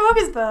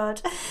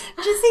 Smorgasbord.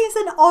 Which just seems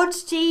an odd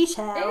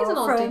detail. It is an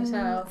odd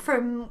detail.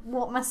 From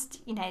what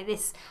must,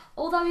 this...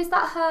 Although, is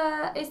that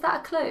a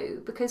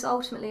clue? Because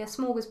ultimately a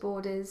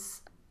smorgasbord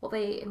is what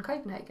they eat in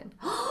Copenhagen.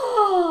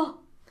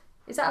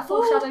 Is that a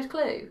foreshadowed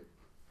clue?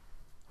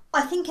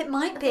 I think it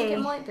might be. I think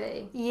it might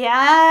be.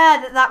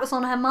 Yeah, that was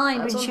on her mind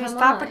when she was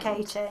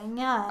fabricating.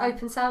 Yeah.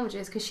 Open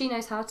sandwiches, because she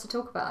knows how to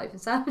talk about open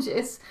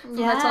sandwiches from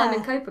her time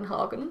in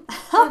Copenhagen.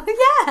 Oh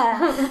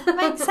yeah,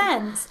 makes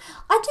sense.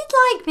 I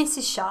did like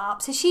Mrs.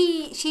 Sharp. So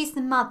she's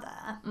the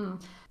mother,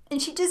 and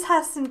she just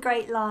has some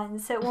great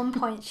lines. So at one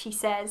point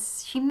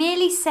she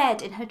merely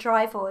said in her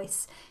dry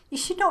voice, "You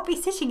should not be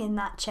sitting in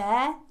that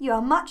chair. You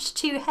are much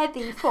too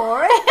heavy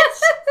for it."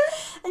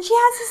 And she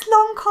has this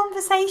long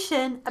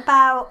conversation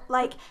about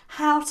like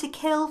how to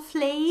kill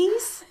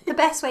fleas, the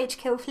best way to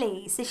kill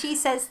fleas. So she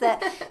says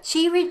that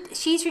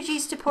she's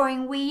reduced to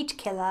pouring weed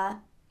killer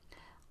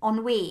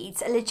on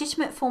weeds, a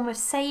legitimate form of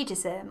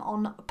sadism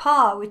on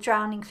par with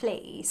drowning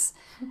fleas.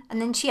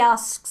 And then she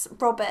asks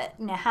Robert,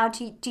 how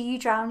do you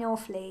drown your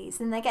fleas?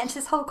 And they get into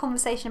this whole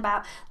conversation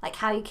about like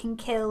how you can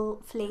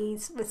kill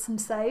fleas with some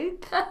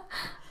soap.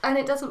 And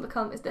it doesn't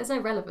become... There's no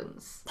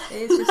relevance.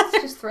 It's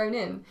just thrown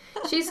in.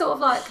 She's sort of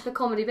like the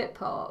comedy bit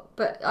part,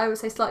 but I would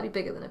say slightly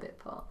bigger than a bit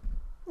part.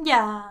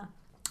 Yeah.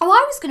 Oh,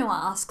 I was going to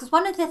ask, because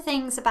one of the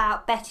things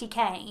about Betty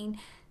Kane,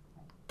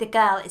 the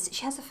girl, is that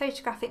she has a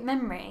photographic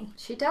memory.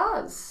 She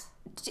does.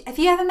 Have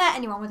you ever met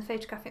anyone with a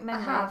photographic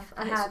memory? I have,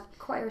 and it's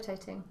quite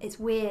irritating. It's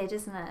weird,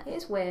 isn't it? It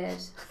is weird.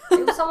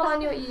 It was someone I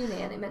knew at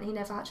uni, and it meant he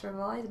never had to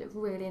revise, and it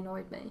really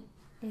annoyed me.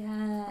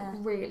 Yeah. It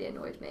really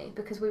annoyed me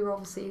because we were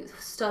obviously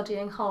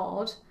studying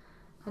hard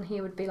and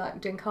he would be like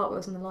doing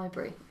cartwheels in the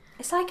library.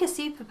 It's like a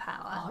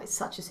superpower. Oh, it's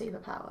such a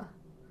superpower.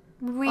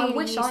 Really I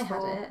wish useful. I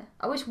had it.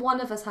 I wish one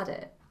of us had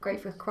it.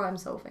 Great for crime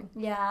solving.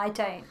 Yeah, I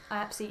don't. I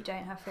absolutely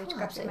don't have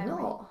photographic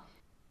memory. Not.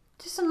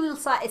 Just on a little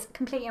side, it's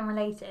completely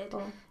unrelated.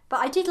 Oh.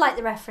 But I did like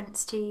the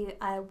reference to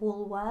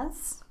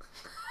Woolworths.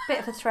 Bit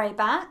of a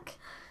throwback.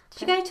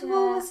 Did you go to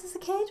Woolworths as a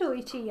kid, or were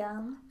you too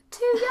young?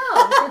 Too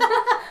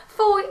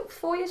young.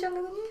 4 years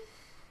younger than you?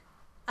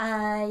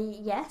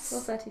 Yes. Or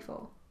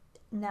 34?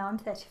 No, I'm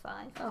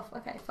 35. Oh,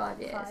 okay, 5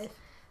 years. 5.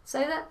 So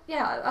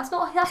that's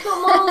not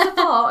miles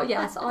apart.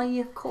 Yes, I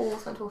of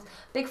course went to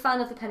big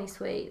fan of the penny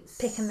sweets.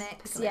 Pick and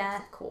mix, yeah.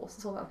 Of course,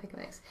 it's all about pick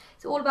and mix.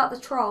 It's all about the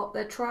trowel,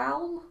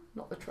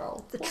 not the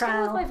troll. The What's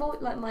trowel. My voice,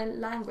 like my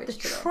language. The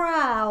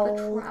trowel.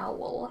 The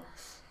trowel.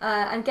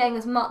 And getting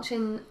as much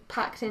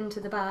packed into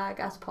the bag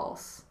as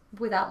possible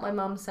without my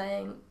mum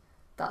saying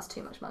that's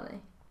too much money.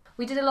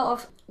 We did a lot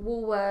of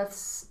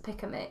Woolworths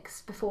pick and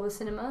mix before the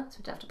cinema, so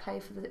we'd have to pay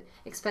for the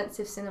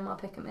expensive cinema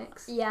pick and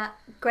mix. Yeah,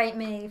 great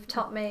move,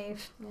 top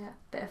move. Yeah,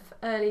 bit of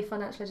early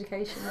financial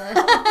education there.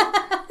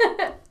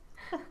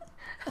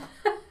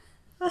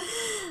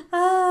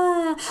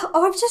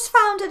 I've just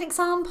found an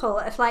example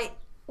of like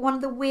one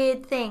of the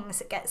weird things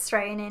that gets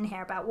thrown in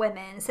here about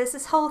women. So there's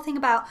this whole thing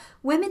about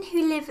women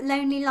who live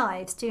lonely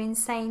lives do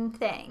insane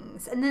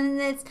things. And then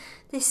there's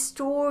this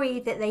story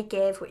that they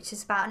give, which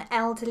is about an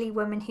elderly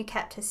woman who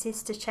kept her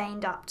sister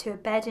chained up to a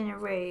bed in a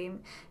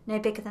room no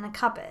bigger than a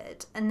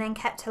cupboard, and then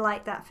kept her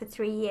like that for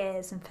 3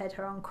 years and fed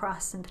her on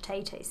crusts and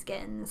potato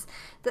skins.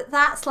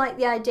 That's like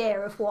the idea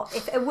of what,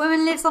 if a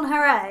woman lives on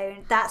her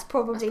own, that's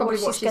probably what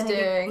she's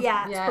doing.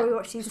 Yeah, it's probably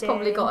what she's doing. She's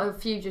probably got a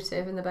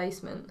fugitive in the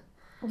basement.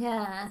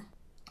 Yeah.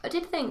 I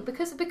did think,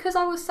 because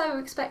I was so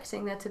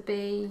expecting there to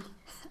be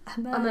a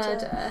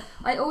murder,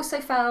 I also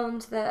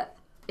found that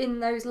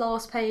in those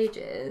last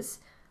pages,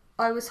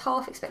 I was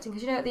half expecting,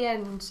 because at the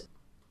end,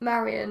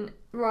 Marion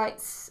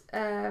writes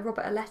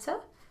Robert a letter.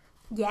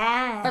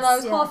 Yes. And I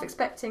was half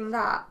expecting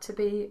that to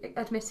be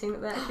admitting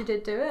that they actually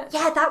did do it.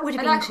 Yeah, that would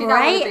have been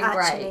great,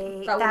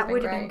 actually. That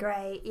would have been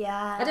great,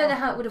 yeah. I don't know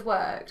how it would have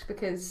worked,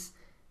 because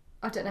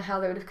I don't know how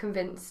they would have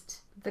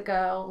convinced the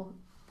girl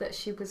that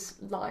she was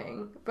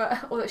lying,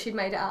 or that she'd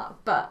made it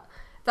up, but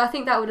I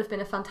think that would have been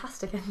a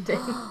fantastic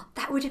ending.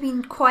 That would have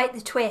been quite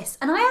the twist.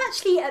 And I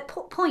actually at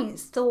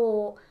points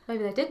thought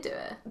maybe they did do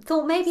it.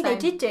 They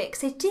did do it, because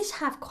they did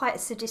have quite a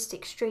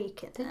sadistic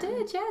streak in them. They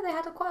did, yeah. They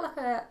had quite like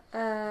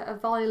a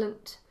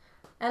violent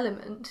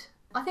element.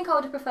 I think I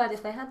would have preferred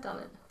if they had done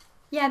it.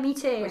 Yeah, me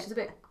too. Which is a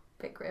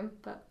bit grim,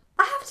 but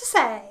I have to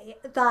say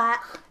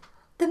that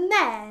the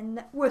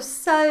men were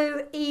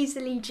so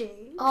easily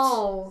duped.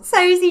 Oh. So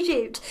easily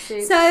duped.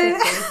 So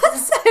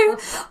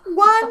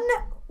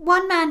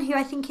one man who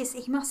I think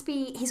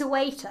he's a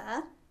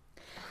waiter,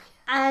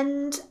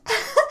 and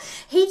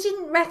he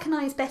didn't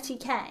recognise Betty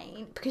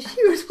Kane because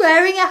she was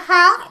wearing a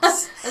hat.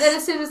 And then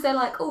as soon as they're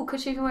like, oh,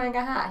 could she be wearing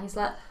a hat? He's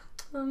like,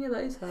 oh yeah,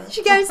 that is her.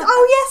 She goes,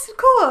 oh yes, of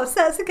course,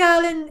 that's the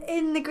girl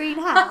in the green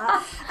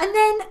hat. And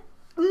then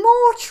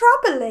more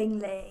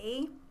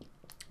troublingly,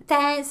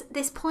 there's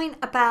this point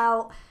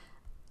about,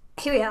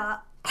 here we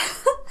are,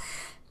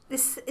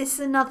 this is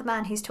another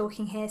man who's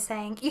talking here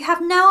saying, you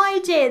have no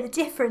idea the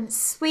difference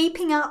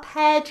sweeping up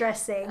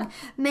hairdressing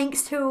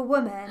makes to a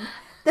woman.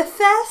 The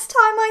first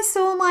time I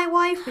saw my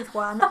wife with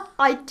one,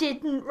 I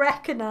didn't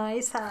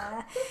recognise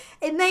her.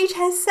 It made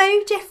her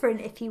so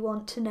different, if you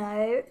want to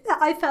know, that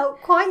I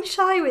felt quite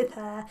shy with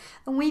her,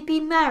 and we've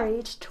been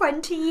married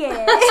 20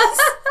 years.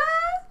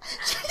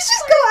 She's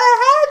just got her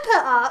hair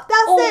put up.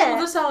 That's all it.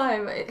 All the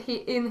time.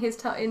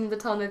 In the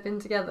time they've been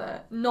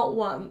together, not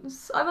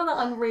once. I find that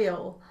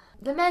unreal.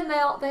 The men, they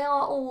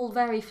are all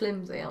very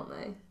flimsy, aren't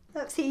they?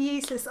 Absolutely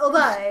useless.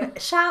 Although,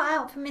 shout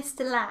out for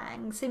Mr.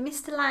 Lang. So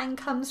Mr. Lang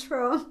comes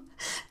from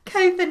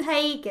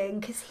Copenhagen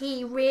because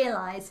he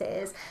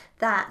realises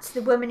that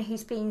the woman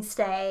who's been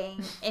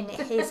staying in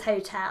his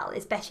hotel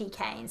is Betty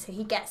Kane. So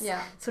he gets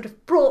sort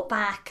of brought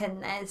back,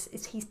 and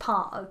he's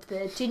part of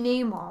the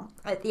denouement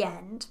at the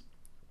end.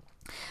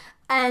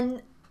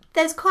 And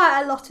there's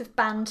quite a lot of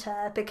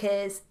banter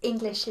because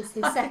English is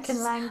his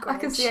second language. I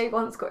can see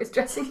A1's got his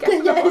dressing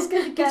gown. Yeah, he's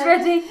going to go. He's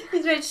ready.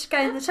 He's ready to go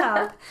in the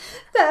tub.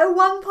 But at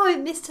one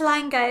point, Mr.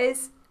 Lang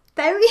goes,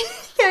 very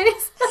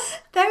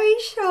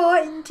sure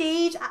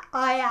indeed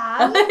I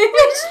am,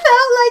 which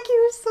felt like he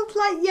was sort of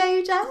like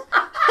Yoda.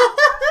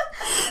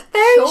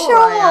 Very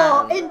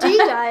sure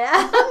indeed I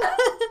am.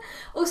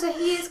 Also,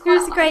 he is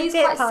quite quite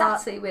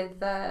sassy with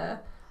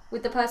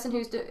the person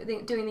who's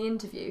doing the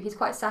interview. He's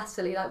quite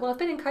sassily like, well, I've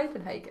been in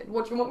Copenhagen.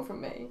 What do you want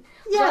from me?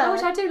 Which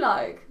I do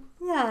like.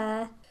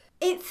 Yeah.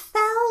 It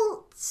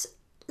felt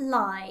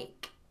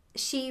like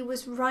she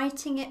was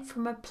writing it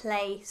from a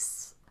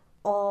place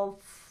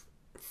of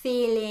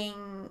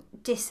feeling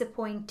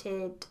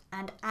disappointed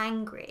and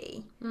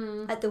angry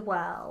at the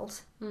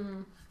world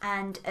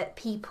and at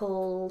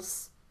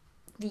people's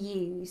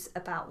views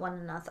about one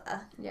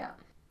another. Yeah.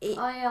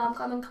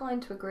 I'm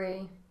inclined to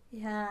agree.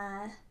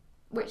 Yeah.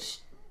 Which,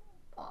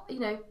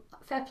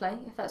 fair play,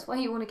 if that's why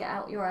you want to get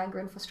out your anger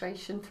and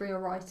frustration through your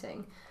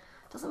writing.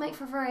 Doesn't make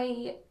for a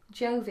very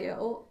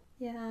jovial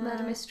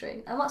murder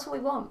mystery. And that's what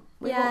we want.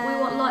 We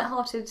want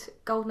light-hearted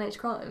golden age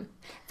crime.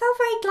 It felt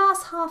very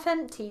glass half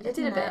empty, didn't it? It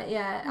did a bit,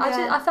 yeah.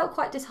 I felt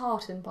quite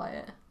disheartened by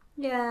it.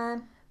 Yeah.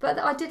 But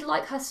I did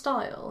like her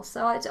style,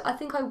 so I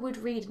think I would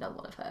read another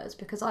one of hers,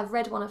 because I've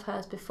read one of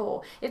hers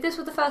before. If this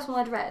were the first one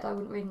I'd read, I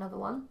wouldn't read another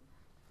one.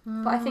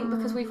 But I think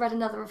because we've read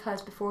another of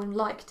hers before and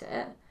liked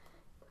it,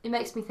 it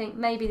makes me think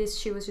maybe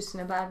she was just in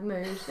a bad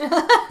mood.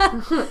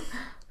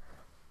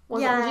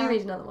 Would you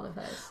read another one of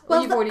hers?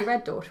 Well, you've already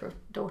read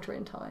Daughter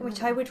in Time.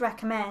 Which I would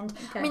recommend.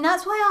 Okay. I mean,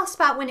 that's why I asked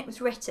about when it was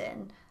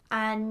written.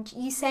 And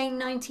you saying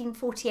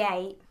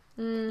 1948.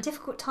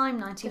 Difficult time,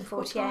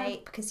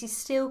 1948, because you've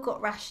still got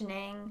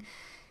rationing.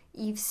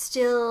 You've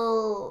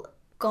still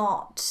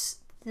got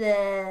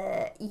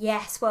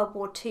World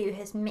War II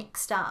has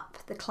mixed up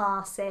the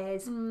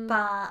classes,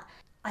 but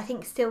I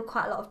think still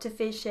quite a lot of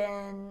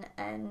division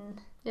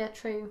and... Yeah,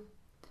 true.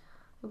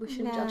 We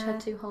shouldn't judge her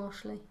too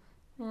harshly.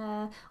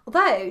 Yeah.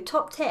 Although,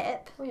 top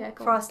tip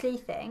for our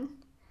sleuthing,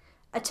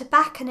 a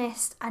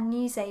tobacconist and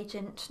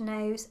newsagent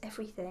knows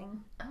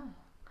everything. Oh.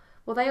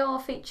 Well, they are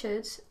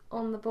featured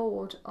on the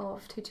board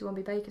of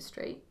 221B Baker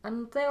Street,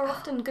 and they are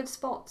often good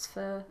spots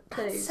for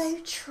clues. That's so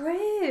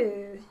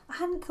true. I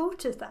hadn't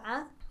thought of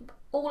that.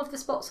 All of the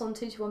spots on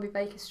 221B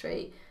Baker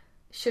Street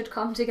should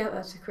come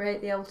together to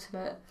create the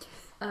ultimate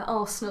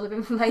arsenal of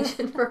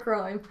information for a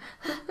crime,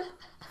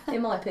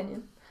 in my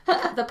opinion.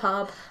 The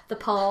pub, the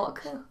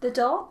park, the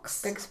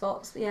docks, big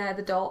spots. Yeah,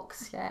 the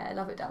docks. Yeah, I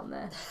love it down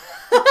there.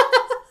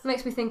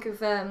 Makes me think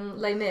of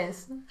Les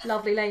Mis,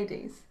 Lovely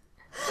Ladies.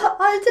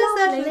 Oh, just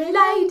lovely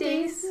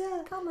ladies,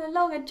 come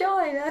along and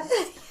join us.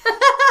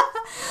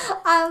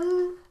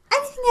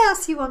 Anything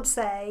else you want to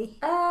say?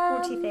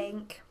 What do you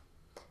think?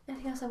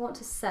 Anything else I want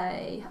to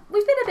say?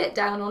 We've been a bit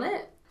down on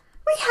it.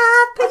 We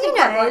have,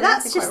 but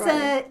that's just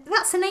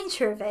that's the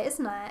nature of it,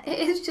 isn't it? It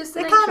is just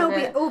the nature of it.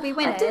 They can't all be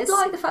winners. I did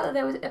like the fact that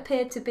there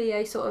appeared to be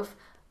a sort of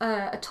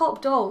a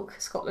top dog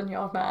Scotland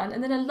Yard man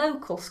and then a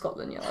local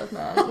Scotland Yard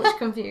man, which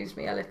confused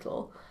me a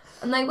little.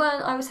 And they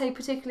weren't, I would say,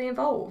 particularly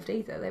involved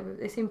either.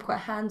 They seemed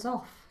quite hands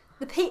off.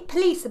 The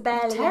police are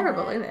barely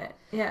terrible, isn't it?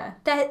 Yeah.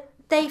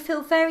 They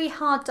feel very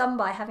hard done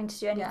by having to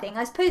do anything.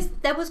 Yeah. I suppose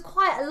there was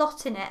quite a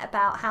lot in it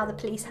about how the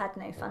police had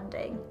no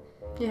funding.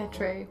 Yeah,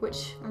 true.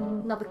 Which,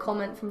 another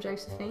comment from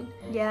Josephine.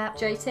 Yeah.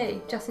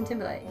 JT, Justin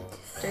Timberlake.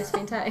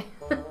 Josephine Tay.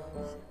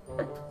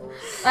 I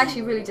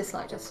actually really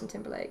dislike Justin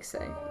Timberlake, so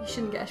you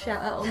shouldn't get a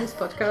shout out on this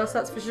podcast,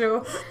 that's for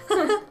sure.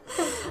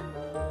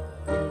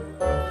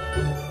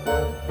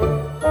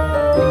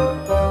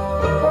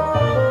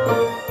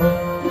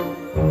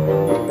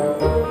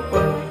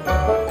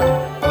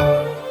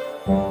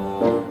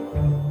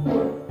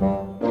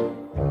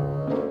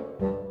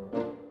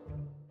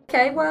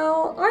 Okay,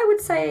 well, I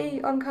would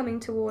say I'm coming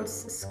towards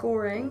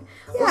scoring.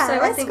 Yeah, also,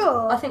 let's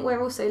score. I think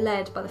we're also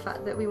led by the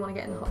fact that we want to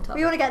get in the hot tub.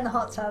 We want to get in the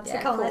hot tub, so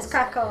come on, let's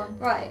crack on.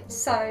 Right,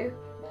 so,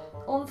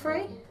 on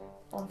three?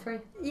 On three.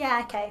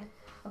 Yeah, okay.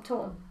 I'm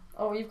torn.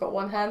 Oh, you've got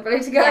one hand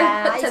ready to go.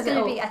 Yeah, it's going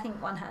to be, I think,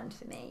 one hand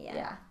for me,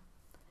 yeah.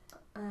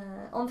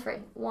 On three.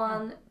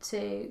 1,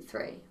 2,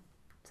 3.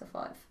 It's a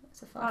 5.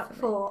 It's a 5 for me.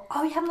 4.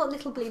 Oh, you haven't got a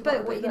little blue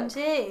book. What are you going to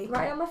do?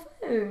 Write it on my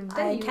phone.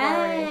 Don't you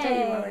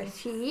worry.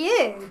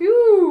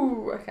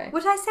 Phew. Okay.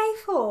 What did I say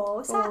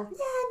 4? Yeah,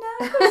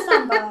 no, I've got to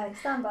stand by.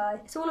 Stand by.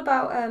 It's all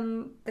about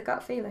the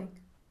gut feeling.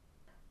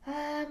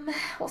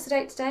 What's the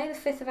date today?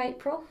 The 5th of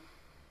April.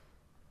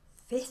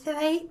 5th of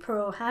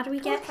April. How do we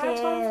get here?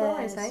 Time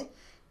flies, eh?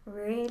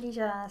 Really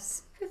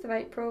does. 5th of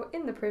April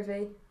in the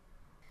Privy.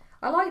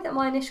 I like that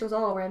my initials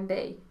are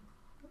MB.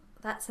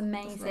 That's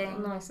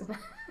amazing. Nice, isn't it?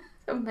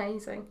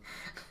 Amazing.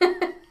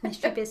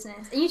 Mystery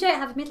business. And you don't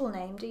have a middle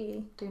name, do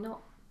you? Do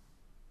not.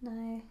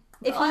 No.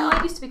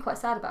 I used to be quite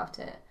sad about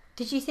it.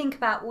 Did you think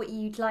about what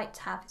you'd like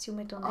to have as your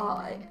middle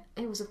name?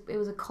 It was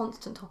a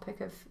constant topic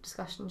of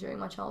discussion during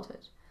my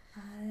childhood.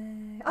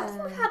 I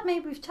thought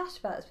we've chatted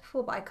about this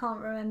before, but I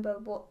can't remember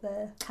what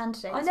the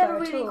candidates I never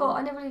really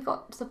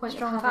got to the point of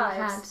having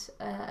had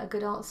a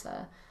good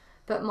answer.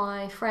 But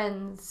my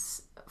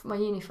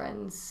uni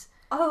friends,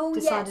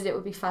 decided it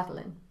would be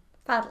Fadeline.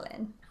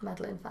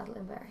 Madeline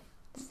Berry.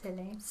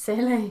 Silly.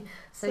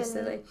 So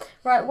silly.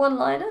 Right,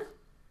 one-liner.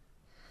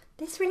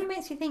 This really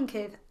makes me think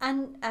of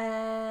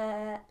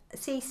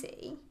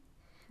Cece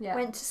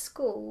went to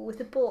school with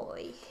a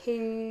boy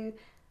who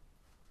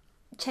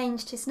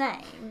changed his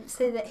name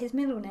so that his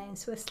middle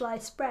names were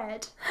sliced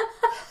bread.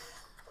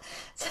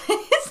 So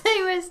his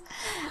name was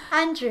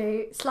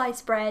Andrew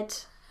Sliced Bread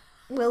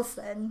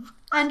Wilson.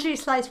 Andrew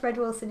Sliced Bread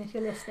Wilson, if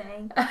you're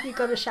listening, you've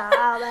got a shout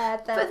out there.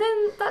 But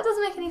then that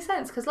doesn't make any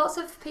sense because lots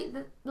of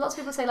people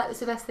say it's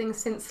the best thing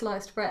since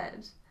sliced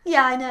bread.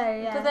 Yeah, I know.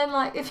 Yeah. But then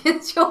if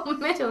it's your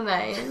middle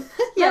name,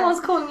 no one's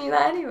calling you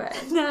that anyway.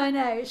 No, I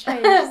know. It's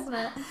strange, isn't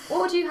it?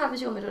 What would you have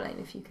as your middle name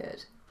if you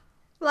could?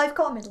 Well, I've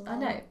got a middle name. I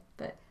know,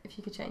 but if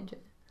you could change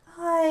it.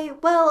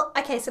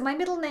 So my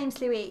middle name's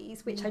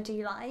Louise, which I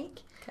do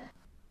like. Okay.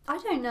 I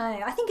don't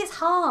know. I think it's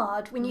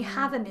hard when you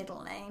have a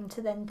middle name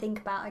to then think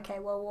about, okay,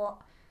 well,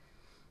 what?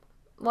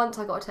 Once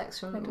I got a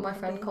text from my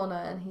friend Connor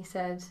and he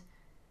said,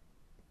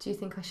 do you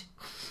think I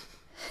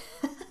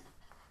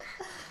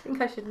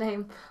should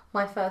name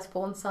my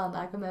firstborn son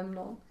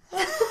Agamemnon?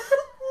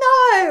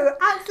 No,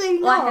 absolutely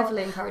not. I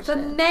heavily encouraged it. For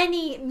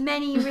many,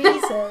 many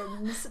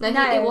reasons. No,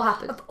 it will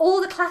happen. Of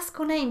all the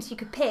classical names you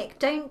could pick,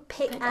 don't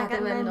pick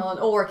Agamemnon.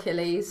 Or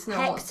Achilles. No,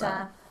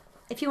 Hector.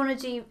 if you want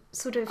to do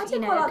sort of, I you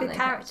did know, quite a like good the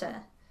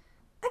character.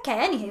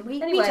 Okay, anywho,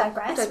 we Anyway,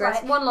 digress.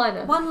 Right.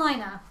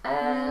 One-liner.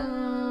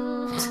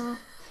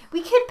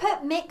 We could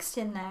put mixed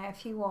in there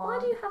if you want. Why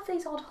do you have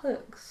these odd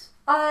hooks?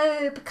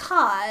 Oh,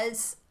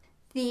 because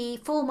the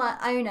former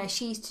owner,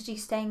 she used to do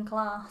stained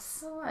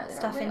glass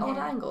stuff really in odd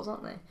here. angles,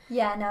 aren't they?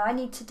 Yeah, no, I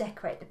need to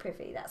decorate the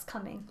privy. That's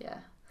coming. Yeah.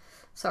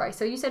 Sorry,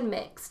 so you said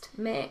mixed.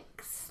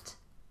 Mixed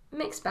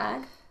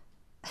bag.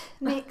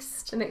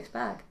 Mixed. A mixed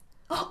bag.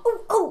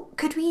 Oh,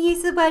 could we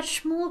use the word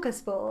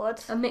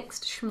smorgasbord? A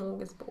mixed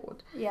smorgasbord.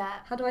 Yeah.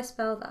 How do I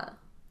spell that?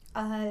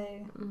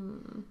 Oh.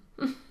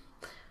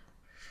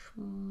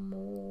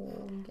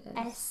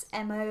 SMORGASBORD.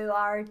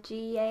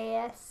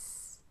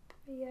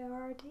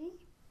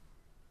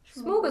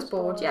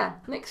 Smorgasbord, yeah.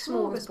 Mixed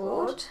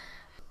smorgasbord.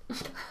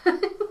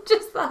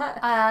 Just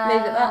that.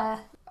 Leave it at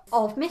that.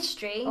 Of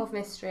mystery. Of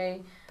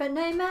mystery. But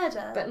no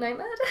murder.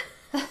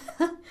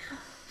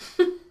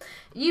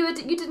 You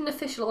did an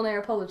official on-air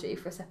apology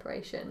for a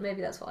separation. Maybe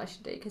that's what I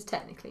should do, because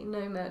technically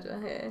no murder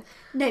here.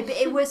 No, but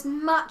it was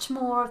much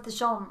more of the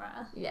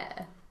genre.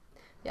 Yeah.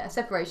 Yeah,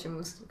 separation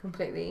was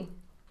completely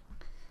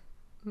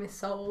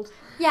missold.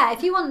 Yeah,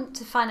 if you want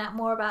to find out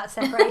more about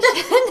separation,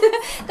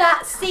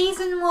 that's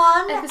season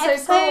 1,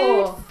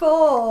 episode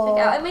 4.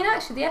 Yeah, I mean,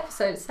 actually, the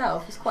episode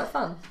itself is quite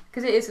fun,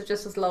 because it is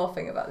just us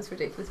laughing about this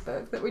ridiculous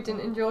book that we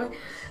didn't enjoy.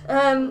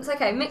 It's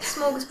okay, mixed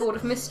smorgasbord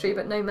of mystery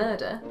but no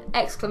murder! !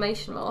 I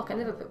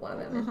never put one of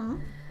them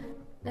in.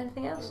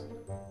 Anything else?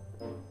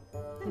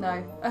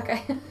 No.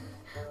 Okay.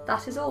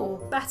 That is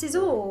all. That is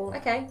all.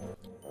 Okay.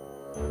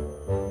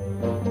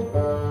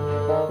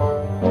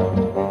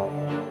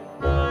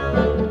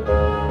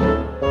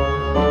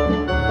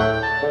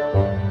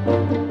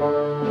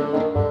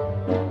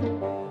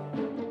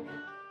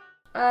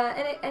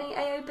 Any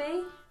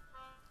AOB?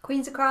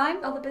 Queens of Crime?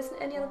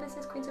 Any other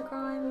business? Queens of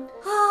Crime?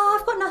 Oh,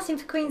 I've got nothing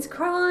for Queens of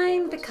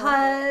Crime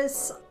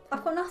because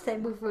I've got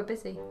nothing. We're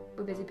busy.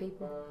 We're busy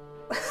people.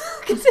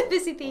 Because we're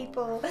busy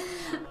people.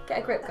 Get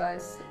a grip,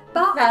 guys.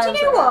 But do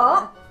you know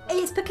what?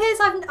 It's because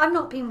I've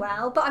not been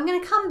well, but I'm going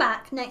to come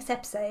back next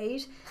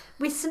episode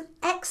with some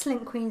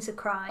excellent Queens of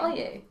Crime. Are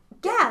you?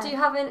 Yeah. Do you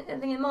have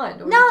anything in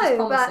mind? Or no, are you just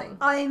but promising?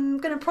 I'm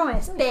going to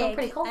promise big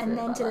and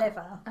then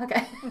deliver.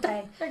 Okay.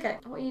 Okay. Okay.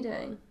 What are you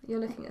doing? You're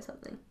looking at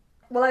something.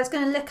 Well, I was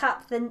going to look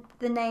up the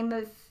name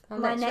of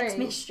my next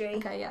mystery.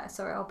 Okay, yeah,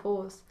 sorry, I'll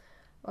pause.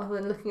 Rather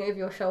than looking over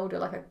your shoulder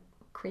like a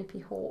creepy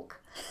hawk.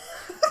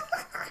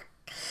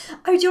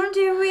 Oh, do you want to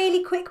do a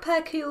really quick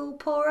Hercule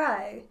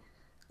Poirot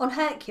on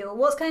Hercule?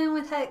 What's going on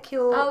with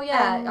Hercule? Oh,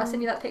 yeah, I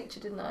sent you that picture,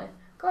 didn't I?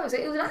 God,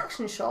 it was an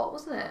action shot,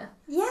 wasn't it?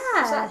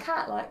 Yeah. Was that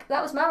cat like?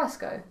 That was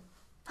Marisco.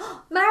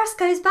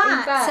 Marisco's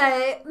back.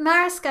 So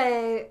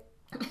Marisco,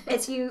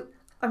 as you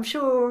I'm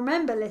sure will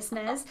remember,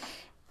 listeners,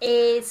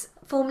 is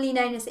formerly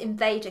known as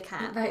Invader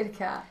Cat. Invader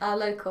Cat, our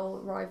local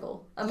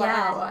rival. And by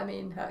our, I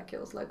mean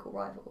Hercule's local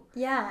rival.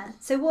 Yeah.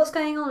 So what's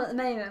going on at the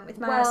moment with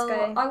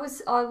Marisco? Well, I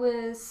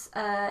was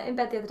in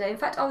bed the other day. In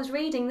fact, I was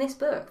reading this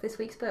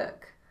week's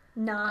book.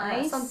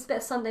 Nice. Some bit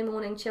of Sunday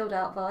morning chilled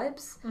out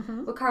vibes.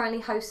 Mm-hmm. We're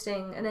currently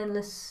hosting an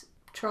endless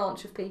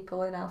tranche of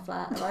people in our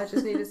flat, and I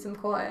just needed some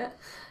quiet.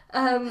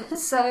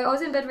 So I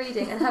was in bed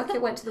reading, and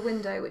Hercule went to the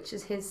window, which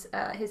is his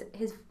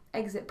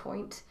exit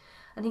point,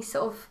 and he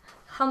sort of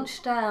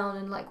hunched down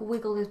and like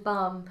wiggled his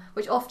bum,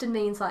 which often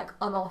means like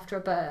I'm after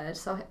a bird.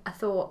 So I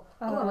thought,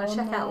 I'm going to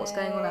check out what's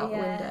going on out the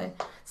window,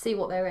 see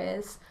what there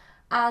is.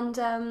 And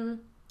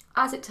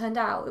as it turned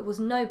out, it was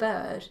no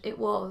bird. It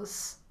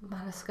was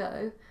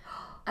Marisco.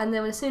 And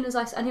then as soon as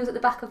and he was at the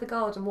back of the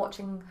garden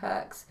watching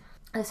Hercs.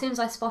 And as soon as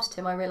I spotted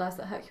him, I realised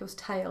that Hercule's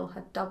tail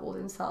had doubled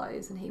in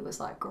size, and he was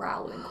like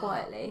growling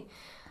quietly.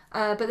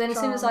 But then as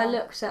soon as I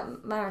looked at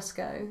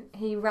Marisco,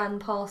 he ran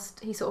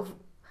past.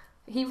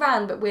 He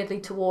ran, but weirdly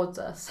towards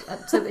us,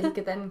 so that he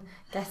could then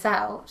get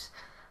out.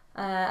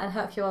 And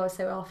Hercule, I would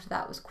say, after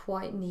that was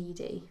quite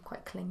needy,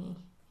 quite clingy.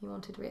 He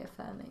wanted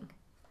reaffirming.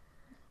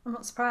 I'm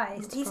not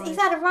surprised. He's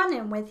had a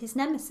run-in with his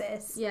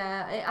nemesis.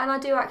 Yeah, and I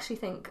do actually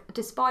think,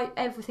 despite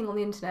everything on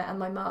the internet and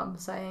my mum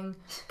saying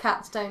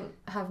cats don't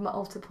have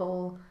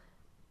multiple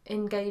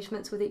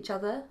engagements with each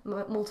other,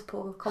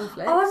 multiple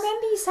conflicts. Oh, I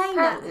remember you saying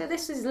that.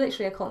 This is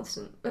literally a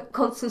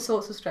constant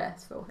source of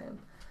stress for him.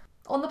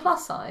 On the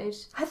plus side...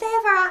 Have they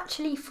ever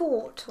actually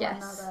fought one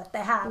another? They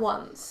have?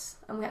 Once.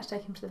 And we had to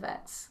take him to the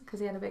vets because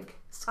he had a big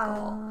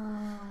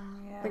scar.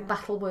 Big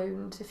battle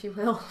wound, if you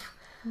will.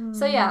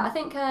 So yeah, I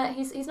think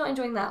he's not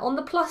enjoying that. On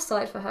the plus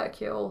side for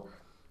Hercule,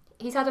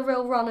 he's had a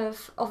real run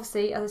of,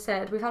 obviously, as I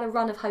said, we've had a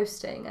run of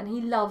hosting, and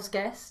he loves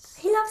guests.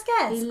 He loves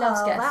guests? He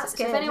loves guests. That's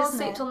good, so if anyone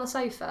sleeps on the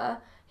sofa,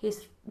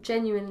 he's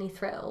genuinely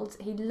thrilled.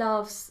 He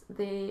loves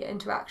the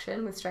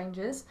interaction with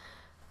strangers.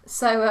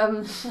 So,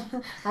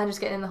 I'm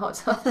just getting in the hot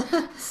tub.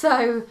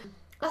 So,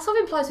 that sort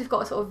of implies we've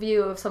got a sort of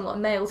view of some like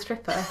male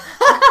stripper.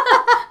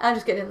 I'm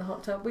just getting in the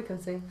hot tub, we can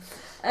see.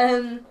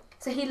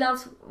 So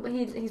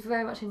he's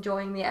very much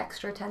enjoying the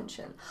extra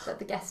attention that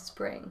the guests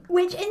bring.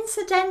 Which,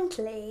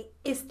 incidentally,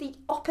 is the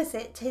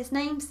opposite to his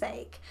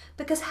namesake.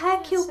 Because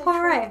Hercule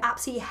Poirot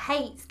absolutely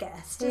hates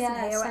guests,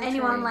 doesn't he? Or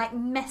anyone, like,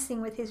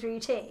 messing with his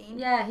routine.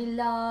 Yeah, he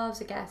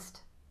loves a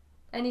guest.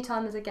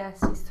 Anytime there's a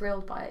guest, he's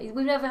thrilled by it.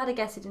 We've never had a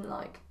guest he didn't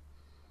like.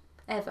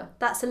 Ever.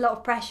 That's a lot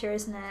of pressure,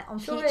 isn't it, on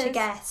future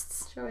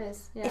guests? Sure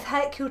is. Yeah. If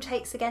Hercule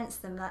takes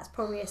against them, that's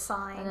probably a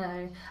sign. I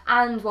know.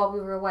 And while we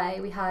were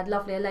away, we had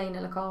lovely Elena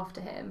look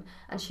after him,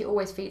 and she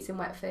always feeds him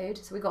wet food.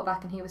 So we got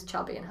back and he was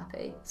chubby and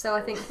happy. So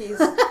I think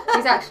he's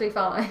actually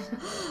fine.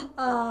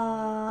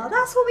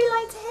 That's what we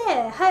like to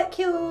hear.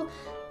 Hercule,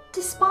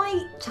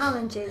 despite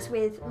challenges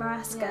with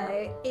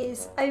Marasco,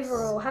 is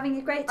overall having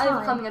a great time.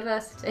 Overcoming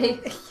adversity.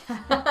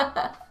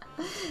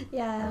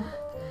 Yeah.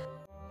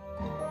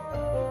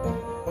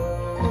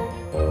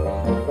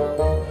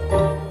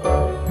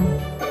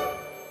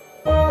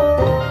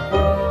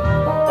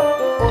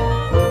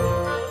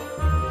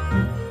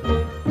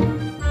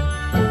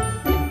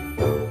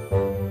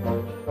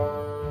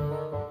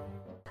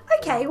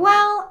 Okay,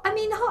 well, I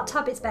mean, the hot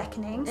tub is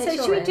beckoning, so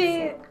should we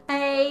do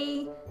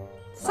a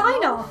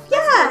sign-off?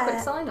 Yeah. Quick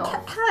sign-off.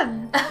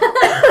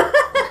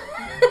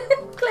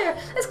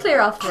 Let's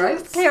clear our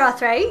throats.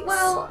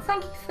 Well,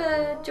 thank you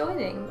for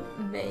joining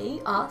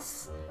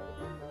us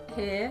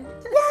here.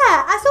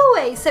 Yeah, as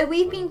always. So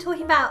we've been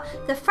talking about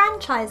The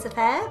Franchise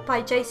Affair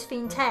by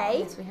Josephine Tay.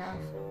 Yes, we have.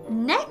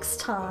 Next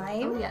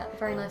time... Oh yeah,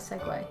 very nice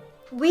segue.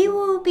 We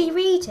will be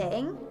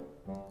reading,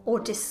 or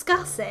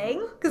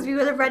discussing, because we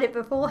will have read it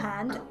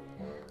beforehand,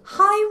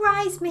 High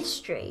Rise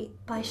Mystery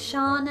by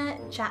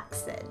Shana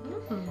Jackson,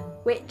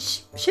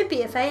 which should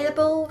be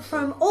available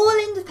from all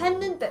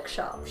independent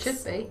bookshops.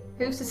 Should be.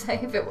 Who's to say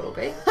if it will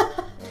be?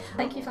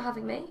 Thank you for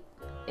having me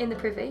in the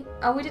privy.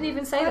 Oh, we didn't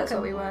even say that's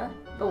what we were,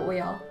 but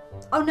we are.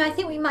 Oh no, I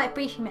think we might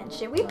briefly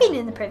mention it. We've been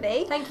in the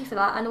privy. Thank you for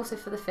that, and also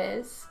for the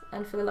fizz,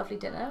 and for the lovely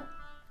dinner.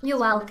 You're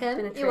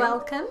welcome. You're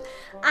welcome.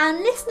 And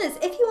listeners,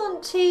 if you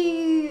want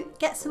to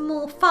get some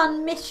more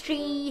fun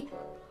mystery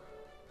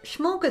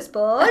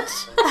smorgasbord,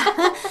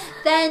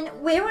 then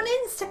we're on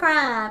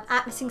Instagram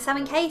at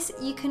missing7case.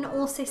 You can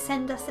also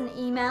send us an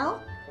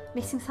email,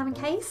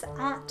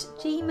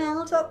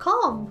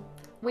 missing7case@gmail.com.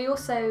 We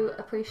also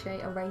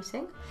appreciate a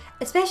rating.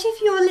 Especially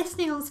if you're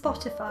listening on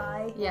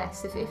Spotify.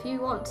 Yes, if you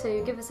want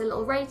to give us a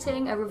little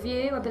rating, a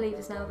review, I believe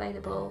is now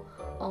available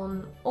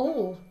on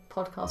all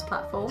podcast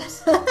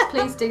platforms.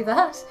 Please do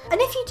that. And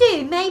if you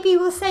do, maybe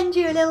we'll send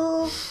you a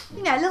little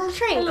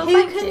treat.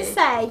 Who can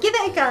say? Give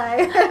it a go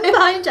and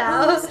find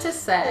out. Who's to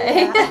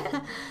say?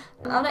 Yeah.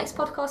 Our next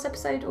podcast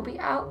episode will be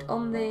out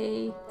on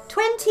the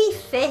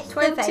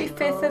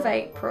 25th of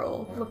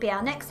April. Will be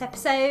our next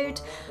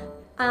episode.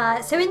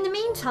 So in the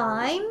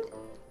meantime,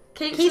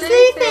 keep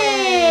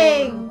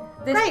sleuthing!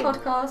 This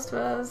podcast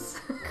was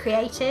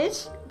created,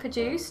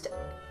 produced,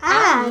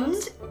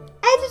 and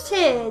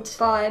edited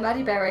by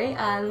Maddie Berry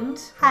and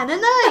Hannah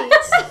Knight.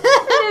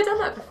 I've done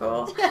that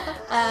before.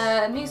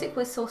 Music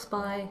was sourced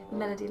by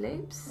Melody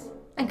Loops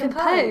and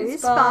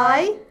composed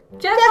by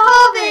Jeff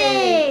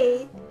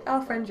Harvey.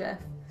 Our friend Jeff.